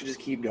 you have to just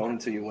keep going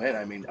until you win.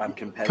 I mean, I'm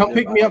competitive. Come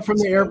pick me up from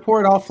the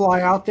airport. I'll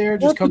fly out there.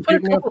 Just come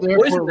pick me up from the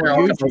airport.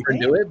 I'll come over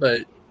and do it,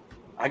 but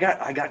I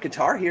got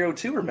Guitar Hero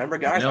too. Remember,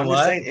 guys? I'm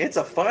just saying it's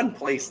a fun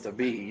place to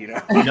be. You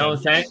know.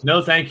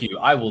 No, thank you.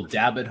 I will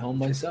dab at home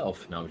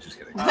myself. No, I'm just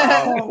kidding.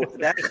 Oh,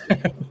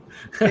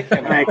 all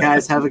right,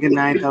 guys. Have a good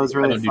night. That was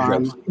really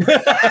fun.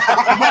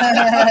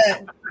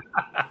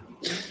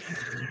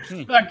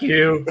 Fuck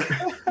you.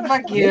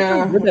 Fuck you.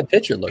 Where'd that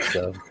picture look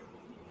though?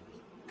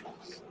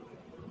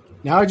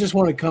 Now I just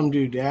want to come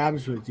do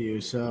dabs with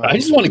you. So I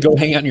just want to go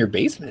hang out in your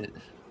basement.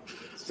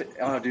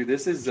 Oh, dude,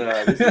 this is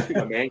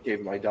my man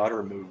cave. My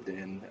daughter moved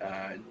in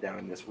down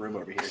in this room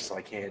over here, so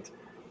I can't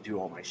do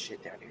all my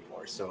shit down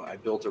anymore. So I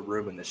built a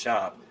room in the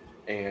shop,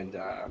 and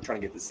I'm trying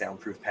to get the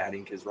soundproof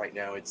padding because right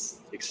now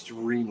it's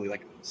extremely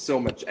like so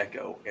much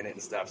echo in it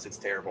and stuff. So it's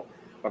terrible.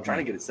 But I'm trying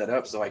to get it set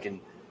up so I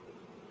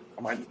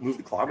might move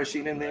the claw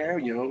machine in there.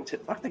 You know,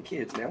 fuck the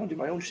kids, man. I want to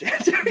do my own shit.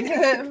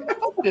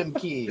 Fuck them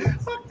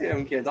kids. Fuck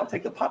them kids. I'll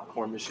take the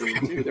popcorn machine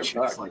too. They're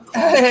fucked.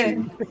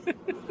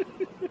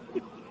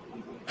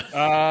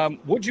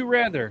 Would you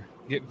rather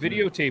get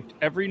videotaped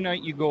every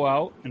night you go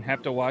out and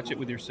have to watch it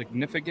with your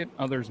significant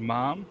other's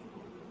mom,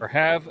 or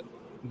have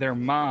their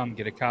mom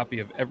get a copy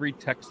of every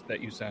text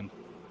that you send?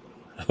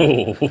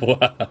 Oh,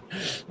 wow.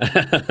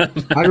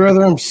 I'd rather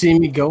them see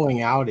me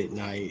going out at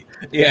night.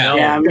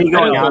 Yeah, me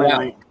going out at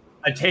night.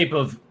 A tape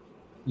of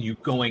you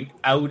going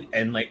out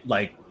and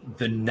like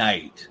the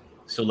night.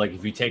 So like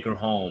if you take her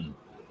home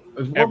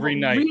Every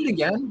night. Read it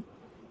again.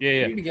 Yeah.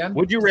 Read it again.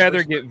 Would you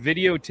rather get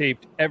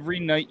videotaped every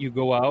night you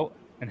go out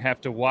and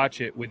have to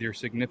watch it with your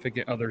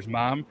significant other's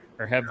mom,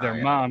 or have their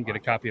mom get a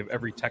copy of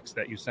every text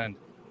that you send?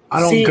 I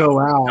don't go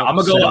out. No, I'm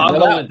gonna go. I'll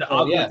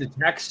go with the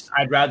text.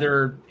 I'd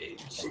rather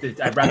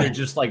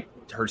just like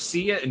her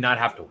see it and not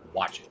have to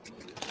watch it.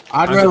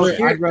 I'd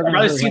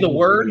rather see the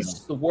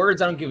words. The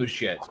words, I don't give a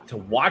shit. To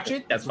watch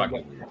it, that's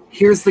fucking weird.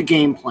 Here's the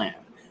game plan.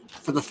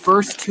 For the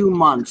first 2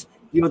 months,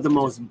 you have the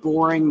most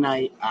boring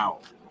night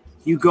out.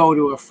 You go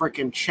to a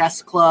freaking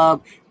chess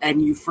club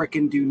and you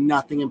freaking do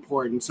nothing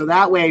important. So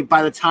that way,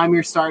 by the time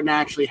you're starting to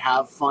actually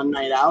have fun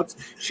night outs,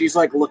 she's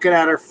like looking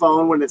at her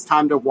phone when it's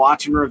time to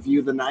watch and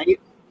review the night.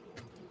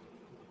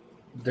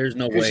 There's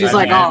no way. She's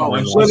like, oh,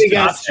 let me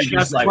guess,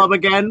 chess club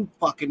again?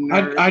 Fucking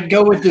nerd. I'd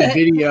go with the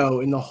video,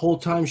 and the whole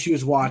time she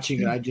was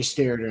watching it, I just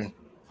stared at her.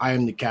 I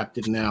am the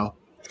captain now.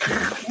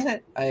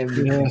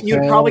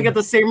 You'd probably get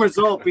the same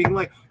result, being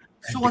like,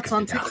 so what's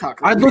on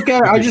TikTok? I'd look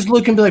at her. I just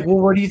look and be like, well,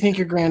 where do you think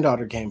your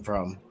granddaughter came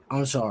from?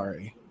 I'm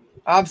sorry.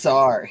 I'm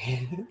sorry.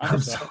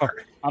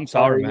 I'm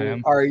sorry,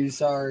 ma'am. Are you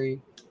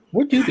sorry?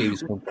 Where do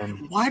babies come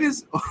from? Why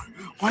does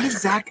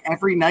Zach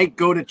every night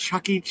go to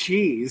Chuck E.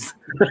 Cheese?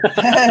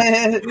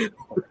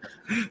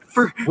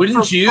 for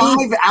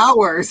 5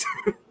 hours.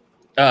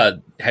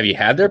 Have you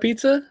had their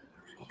pizza?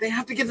 They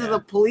have to get to the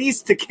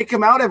police to kick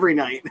him out every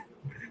night.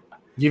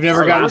 You've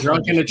never gotten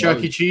drunk in a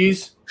Chuck E.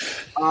 Cheese?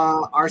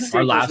 Our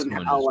state doesn't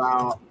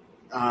allow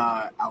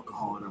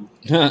alcohol in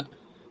them.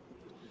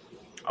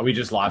 We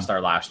just lost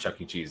our last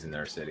Chuck E. Cheese in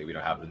our city. We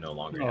don't have no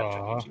longer have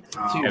Chuck E.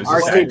 Cheese.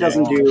 Our state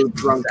doesn't do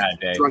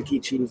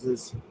drunky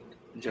cheeses.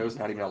 Joe's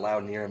not even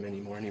allowed near him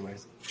anymore,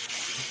 anyways.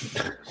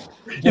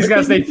 He's got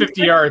to stay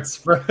 50 yards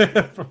from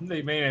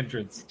the main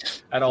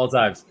entrance at all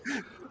times.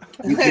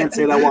 You can't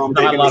say that while I'm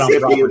taking a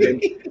sip of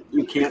you.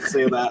 You can't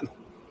say that.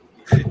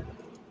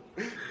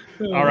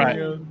 All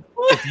right.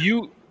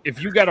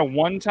 If you got a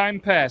one-time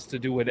pass to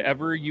do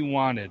whatever you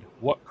wanted,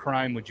 what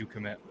crime would you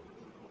commit?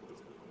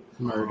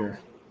 Murder.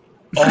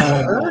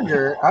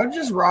 Murder? I would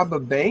just rob a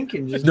bank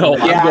and just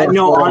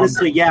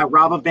honestly,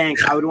 rob a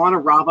bank. I would want to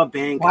rob a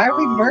bank. Why are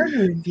we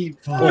murdering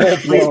people?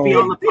 Please be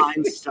on the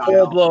Pine style.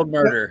 Full-blown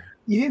murder.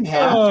 You didn't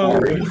have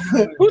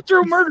to. Who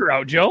threw murder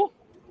out, Joe?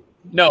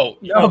 No,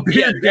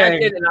 Did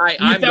and I.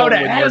 Without a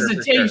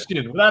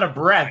hesitation, without a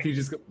breath, you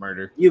just go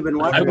murder. You've been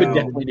I would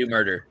definitely do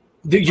murder.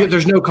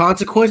 There's no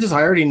consequences.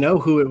 I already know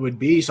who it would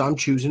be, so I'm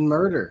choosing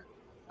murder.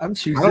 I'm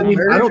choosing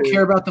murder. I don't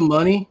care about the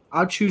money.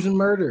 I'm choosing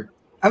murder.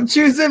 I'm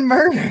choosing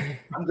murder.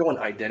 I'm going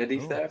identity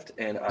theft,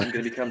 and I'm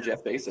going to become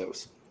Jeff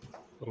Bezos.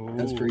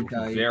 That's pretty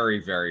tight.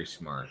 Very, very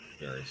smart.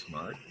 Very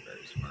smart.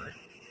 Very smart.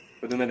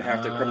 But then they'd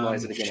have to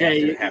criminalize it again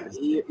Shay, after it happens.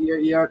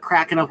 You're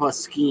cracking up a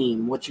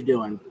scheme. What you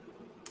doing?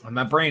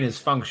 My brain is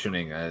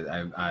functioning.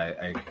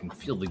 I can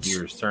feel the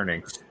gears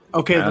turning.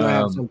 Okay, then I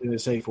have something to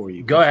say for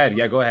you. Go ahead.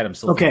 Yeah, go ahead. I'm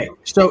still okay.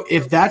 So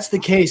if that's the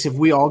case, if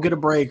we all get a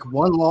break,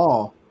 one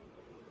law,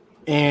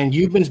 and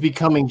Euban's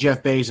becoming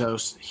Jeff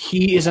Bezos,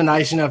 he is a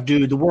nice enough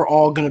dude that we're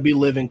all going to be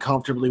living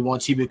comfortably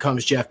once he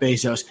becomes Jeff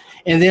Bezos.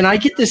 And then I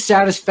get the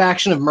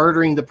satisfaction of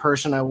murdering the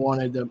person I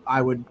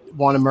would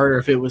want to murder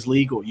if it was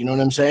legal. You know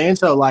what I'm saying?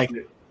 So, like,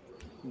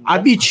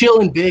 I'd be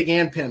chilling big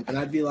and pimp, and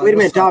I'd be like, wait a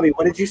minute, Dobby,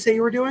 what did you say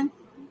you were doing?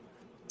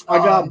 I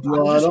got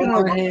blood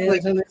on my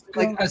hands.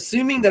 Like,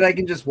 assuming that I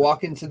can just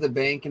walk into the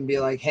bank and be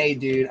like, hey,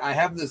 dude, I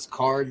have this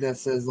card that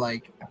says,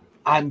 like,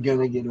 I'm going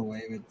to get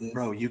away with this.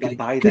 Bro, you can like,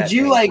 buy that. Could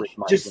you, like,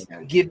 just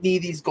money. give me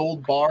these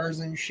gold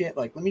bars and shit?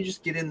 Like, let me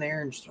just get in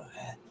there and just,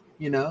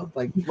 you know,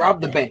 like, rob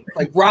the bank.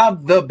 Like,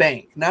 rob the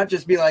bank. Not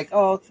just be like,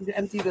 oh,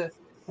 empty the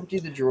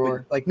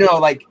drawer. Like, no,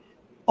 like,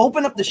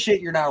 open up the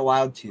shit you're not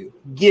allowed to.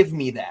 Give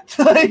me that.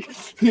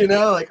 Like, you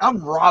know, like,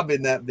 I'm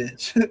robbing that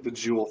bitch. The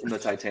jewel from the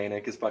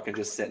Titanic is fucking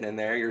just sitting in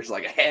there. You're just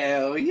like,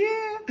 hell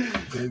yeah.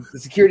 The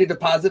security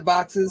deposit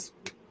boxes,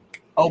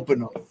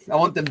 open them. I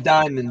want them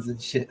diamonds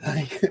and shit.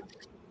 Like,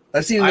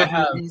 I've seen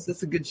enough movies.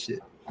 That's a good shit.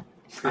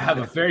 I have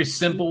a very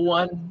simple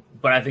one,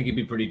 but I think it'd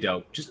be pretty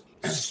dope. Just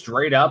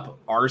straight up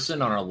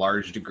arson on a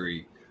large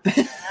degree.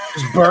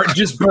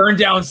 Just burn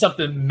down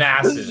something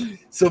massive.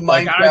 So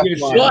like, I don't give a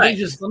shit. Let me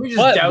just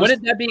douse.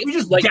 Wouldn't that be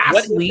like?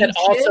 What if that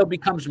also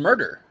becomes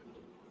murder?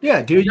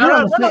 Yeah, dude. I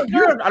don't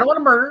want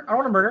to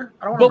murder.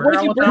 But what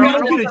if you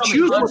don't get to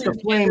choose what the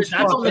flames?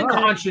 That's on the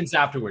conscience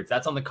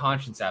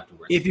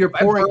afterwards. If you're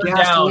pouring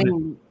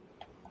gasoline,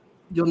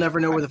 you'll never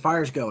know where the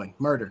fire's going.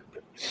 Murder.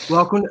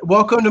 Welcome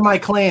to my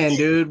clan,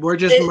 dude. We're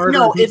just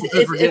murdering people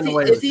for getting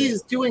away with it. If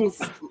he's doing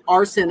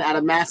arson at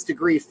a mass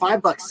degree,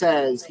 $5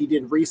 says he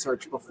did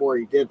research before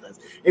he did this.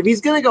 If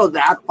he's going to go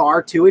that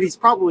far to it, he's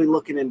probably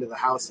looking into the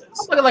houses.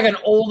 I'm looking like an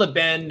old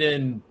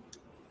abandoned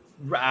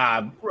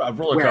roller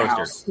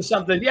coaster or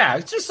something. Yeah,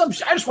 it's just some.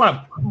 I just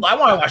want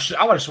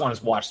to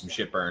watch some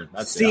shit burn.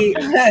 That's See,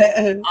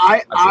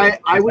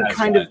 I would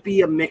kind of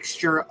be a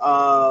mixture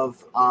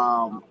of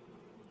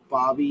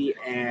Bobby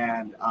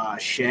and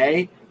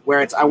Shay.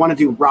 Where I want to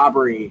do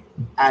robbery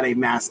at a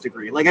mass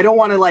degree. Like, I don't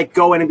want to, like,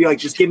 go in and be like,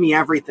 just give me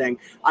everything.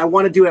 I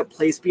want to do it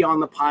Place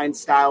Beyond the Pines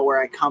style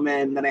where I come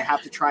in, then I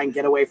have to try and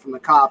get away from the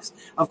cops.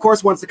 Of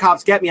course, once the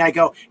cops get me, I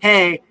go,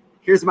 hey,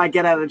 here's my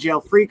get out of jail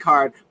free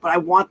card. But I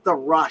want the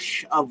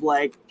rush of,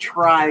 like,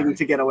 trying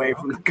to get away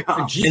from the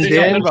cops. And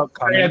then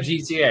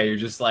GTA, you're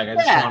just like, I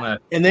just want to.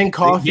 And then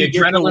coffee. The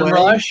adrenaline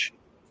rush,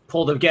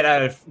 pull the get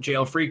out of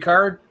jail free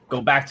card, go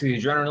back to the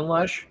adrenaline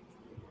rush.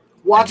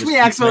 Watch me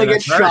accidentally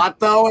get shot,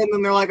 though, and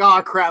then they're like,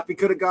 "Oh crap, he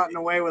could have gotten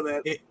away with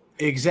it."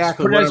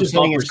 Exactly. What I'm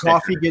saying is,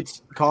 coffee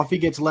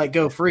gets let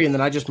go free, and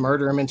then I just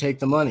murder him and take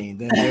the money.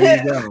 Then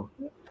there you go.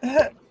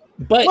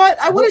 But what?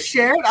 I would have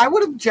shared. I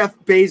would have Jeff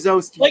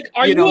Bezos. Like,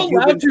 are you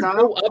allowed to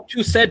go up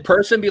to said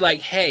person and be like,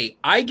 "Hey,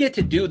 I get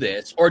to do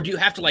this," or do you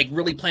have to like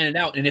really plan it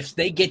out? And if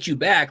they get you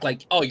back,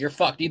 like, oh, you're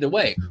fucked either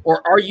way.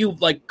 Or are you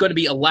like going to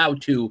be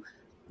allowed to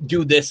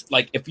do this?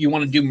 Like, if you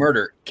want to do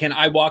murder, can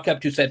I walk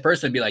up to said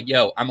person and be like,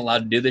 yo, I'm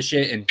allowed to do this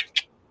shit? And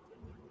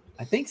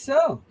I think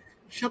so.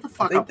 Shut the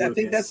fuck up. I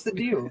think that's the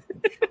deal.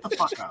 Shut the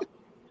fuck up.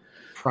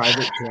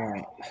 Private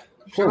chat.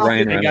 Poor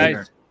Ryan. Hey,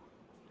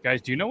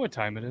 guys, do you know what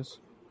time it is?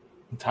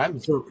 Time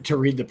to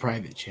read the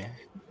private chat.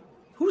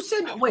 Who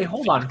said, wait,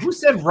 hold on. Who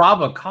said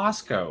rob a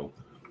Costco?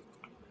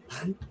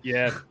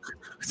 Yeah.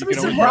 Somebody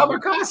said rob a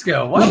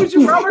Costco. Why would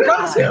you rob a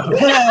Costco?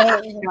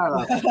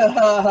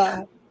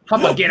 I'm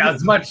going to get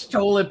as much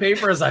toilet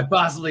paper as I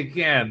possibly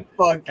can.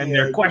 And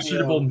they're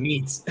questionable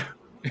meats.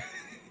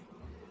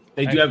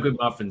 They do have good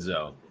muffins,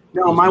 though.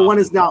 No, my one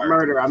is not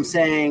murder. I'm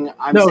saying...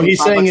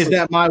 he's saying is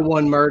that my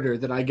one murder,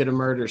 that I get to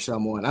murder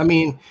someone. I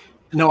mean,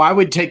 no, I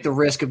would take the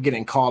risk of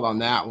getting caught on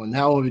that one.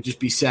 That one would just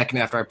be second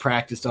after I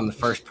practiced on the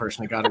first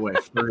person that got away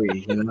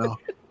free, you know?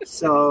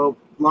 So,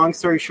 long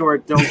story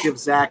short, don't give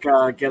Zach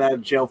a get out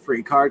of jail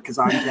free card because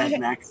I'm dead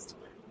next.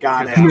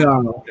 Got it.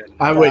 No,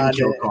 I wouldn't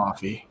kill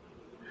Coffee.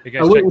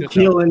 I wouldn't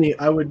kill any.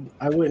 I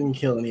wouldn't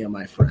kill any of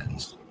my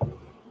friends.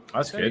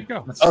 That's good.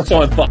 Go.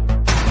 Also,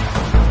 fun.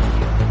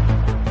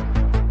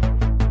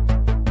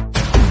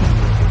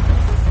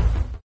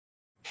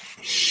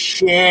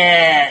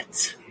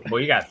 Shit. Well,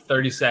 you got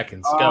 30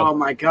 seconds. Go. Oh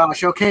my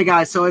gosh. Okay,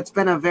 guys. So it's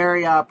been a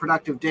very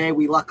productive day.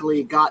 We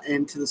luckily got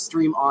into the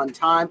stream on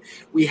time.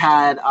 We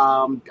had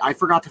I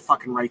forgot to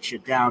fucking write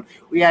shit down.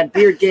 We had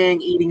Beard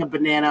Gang eating a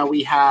banana.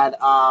 We had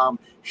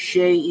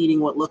Shay eating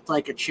what looked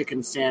like a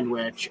chicken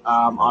sandwich.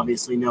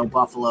 Obviously, no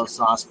buffalo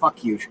sauce.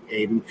 Fuck you,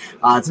 Aiden.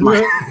 It's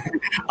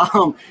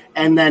my.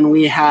 And then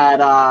we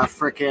had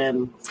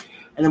and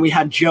then we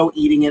had Joe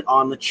eating it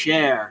on the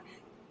chair.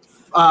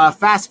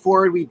 Fast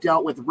forward, we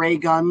dealt with ray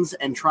guns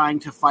and trying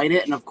to fight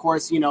it. And of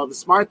course, the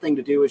smart thing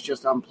to do is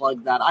just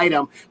unplug that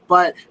item.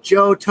 But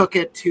Joe took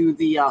it to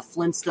the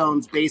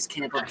Flintstones base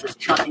camp of just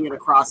chucking it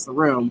across the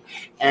room.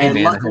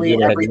 And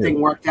luckily,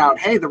 everything worked out.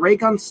 Hey, the ray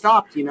gun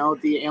stopped.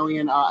 The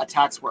alien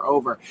attacks were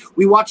over.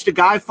 We watched a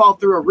guy fall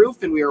through a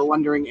roof, and we were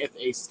wondering if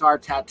a star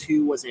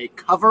tattoo was a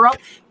cover-up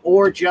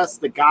or just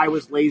the guy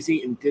was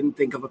lazy and didn't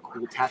think of a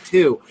cool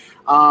tattoo.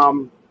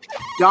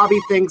 Dobby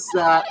thinks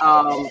that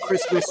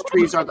Christmas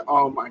trees are the...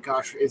 Oh, my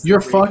gosh. You're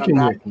fucking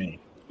with me.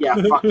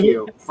 Yeah, fuck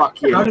you. Fuck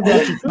you. How did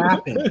that just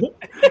happen?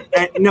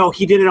 No,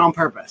 he did it on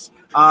purpose.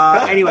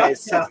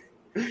 Anyways, so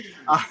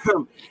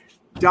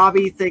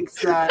Dobby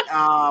thinks that,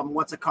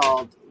 what's it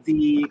called?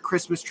 The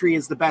Christmas tree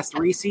is the best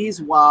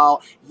Reese's,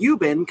 while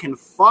Euban can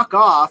fuck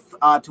off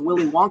to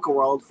Willy Wonka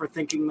World for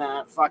thinking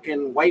that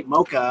fucking white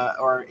mocha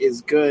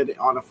is good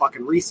on a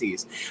fucking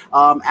Reese's.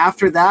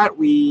 After that,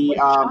 we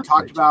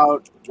talked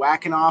about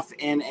whacking off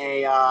in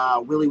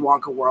a Willy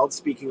Wonka World.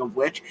 Speaking of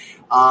which,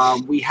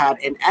 we had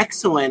an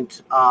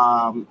excellent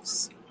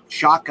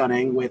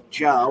shotgunning with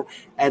Joe,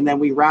 and then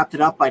we wrapped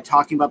it up by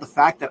talking about the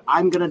fact that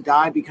I'm going to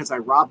die because I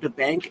robbed a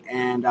bank,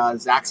 and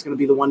Zach's going to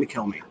be the one to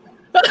kill me.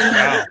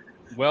 Wow.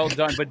 Well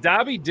done. But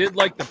Dobby did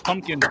like the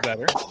pumpkins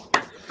better.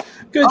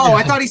 Good. Oh,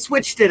 I thought he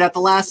switched it at the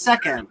last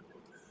second.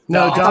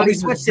 No, Dobby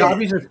switched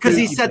it because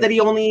he said that he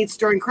only eats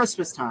during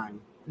Christmas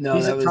time.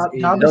 No, that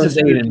was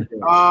Aiden.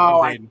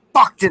 Oh, I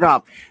fucked it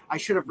up. I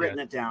should have written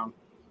it down.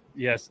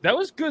 Yes, that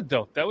was good,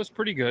 though. That was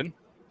pretty good.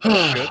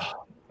 That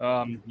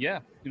yeah,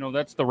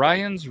 that's the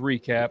Ryan's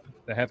recap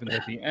that happens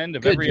at the end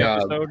of Good every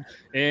job. episode.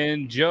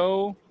 And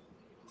Joe,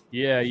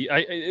 yeah,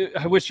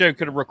 I wish I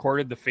could have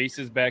recorded the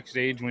faces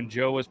backstage when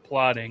Joe was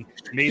plotting.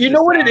 You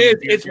know what it is?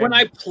 It's when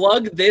I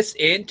plug this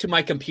into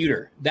my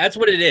computer. That's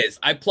what it is.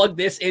 I plug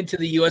this into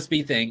the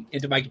USB thing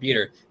into my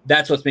computer.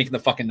 That's what's making the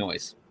fucking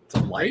noise. It's a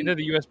light. Into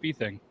the USB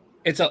thing.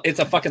 It's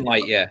a fucking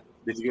light. Yeah.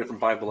 Did you get it from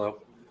Five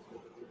Below?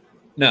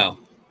 No.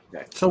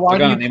 So why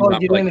do Forgot you name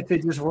plug it not in if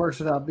it just works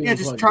without being? Yeah,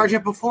 just plugged charge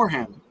in? it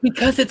beforehand.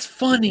 Because it's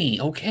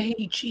funny, okay?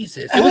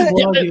 Jesus. Okay,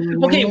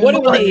 What it was,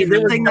 Like, it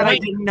was thing that I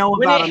dying. didn't know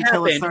When about it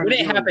until it happened, started when it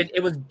doing happened,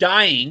 it was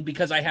dying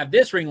because I have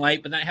this ring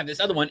light, but then I have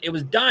this other one. It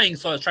was dying,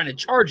 so I was trying to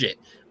charge it.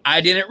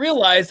 I didn't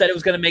realize that it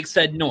was going to make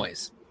said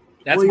noise.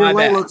 That's well, my your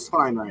light bad. looks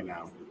fine right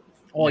now.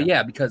 Oh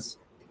yeah, because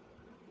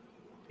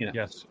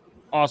Yes.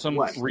 Awesome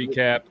What?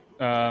 recap.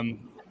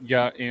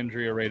 Got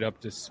Andrea right up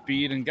to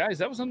speed. And guys,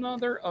 that was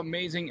another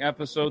amazing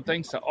episode.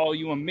 Thanks to all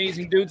you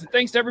amazing dudes. And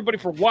thanks to everybody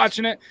for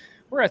watching it.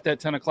 We're at that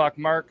 10 o'clock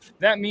mark.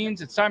 That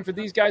means it's time for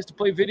these guys to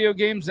play video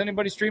games.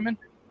 Anybody streaming?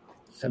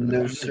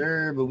 No,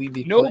 sir, but we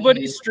be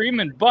Nobody's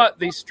streaming, but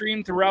they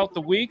stream throughout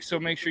the week. So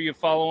make sure you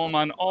follow them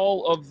on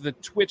all of the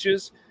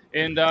Twitches.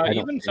 And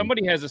even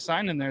somebody has a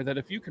sign in there that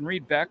if you can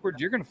read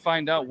backwards, you're going to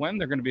find out when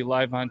they're going to be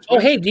live on Twitch. Oh,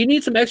 hey, do you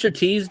need some extra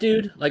teas,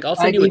 dude? Like, I'll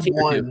send you a tea.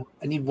 or two.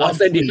 I need one. I'll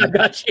send you. tea. I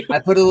got you. I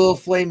put a little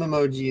flame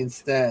emoji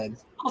instead.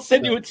 I'll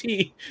send you a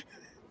tea.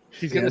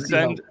 He's going to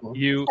send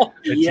you a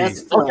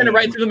Yes, tea. I'll send it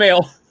right through the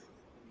mail.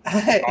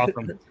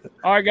 Awesome.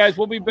 All right, guys,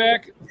 we'll be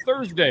back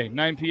Thursday,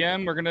 9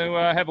 p.m. We're going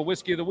to have a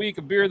whiskey of the week,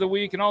 a beer of the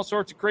week, and all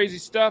sorts of crazy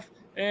stuff.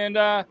 And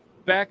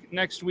back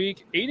next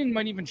week, Aiden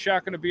might even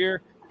shotgun a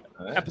beer.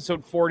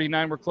 Episode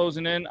 49. We're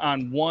closing in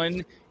on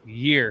 1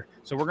 year.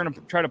 So we're going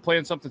to try to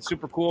plan something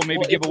super cool,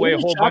 maybe give away a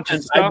whole bunch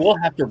of stuff. I will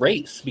have to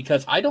race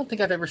because I don't think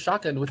I've ever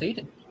shotgunned with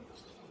Aiden.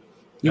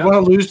 You want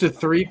to lose to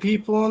 3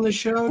 people on the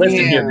show?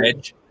 Listen here,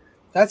 Mitch.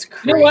 That's You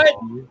crazy. know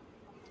what?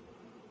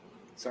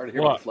 Sorry to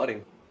hear about the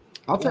flooding.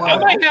 I'll tell I you.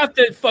 might have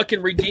to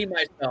fucking redeem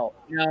myself.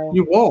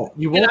 You won't.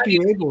 You And won't I be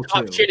need able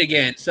Top to. shit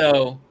again.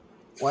 So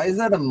Why is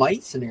that a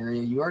might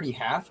scenario? You already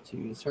have to.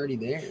 It's already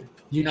there.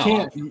 You No.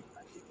 can't.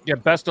 Yeah,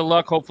 best of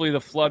luck. Hopefully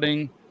the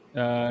flooding,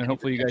 and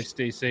hopefully you guys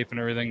stay safe and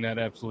everything. That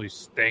absolutely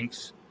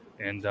stinks.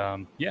 And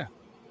yeah,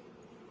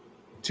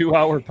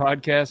 2-hour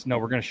podcast. No,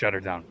 we're going to shut her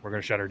down.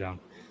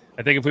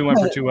 I think if we went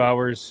for 2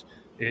 hours,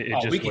 it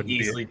just we could wouldn't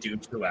easily do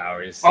 2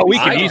 hours. Oh, we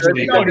could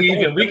easily.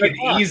 We could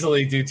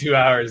easily do 2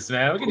 hours,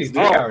 man. We could do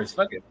 3 hours.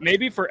 Fuck it.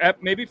 Maybe for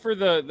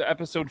the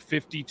episode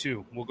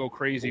 52, we'll go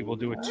crazy. We'll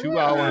do a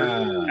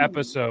 2-hour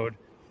episode.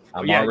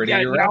 I'm already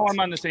now erect.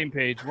 I'm on the same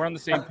page. We're on the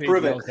same page.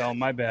 Prove it. Delzell,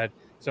 my bad.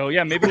 So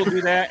yeah, maybe we'll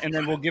do that, and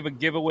then we'll give a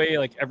giveaway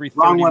like every 30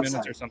 Wrong minutes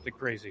website. or something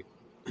crazy.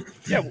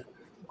 Yeah,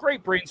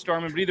 great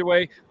brainstorming. But either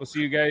way, we'll see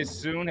you guys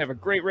soon. Have a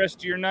great rest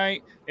of your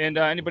night. And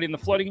anybody in the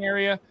flooding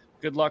area,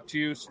 good luck to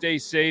you. Stay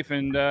safe,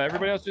 and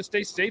everybody else just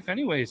stay safe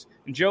anyways.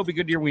 And Joe, be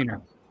good to your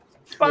wiener.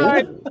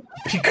 Bye.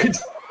 Be good.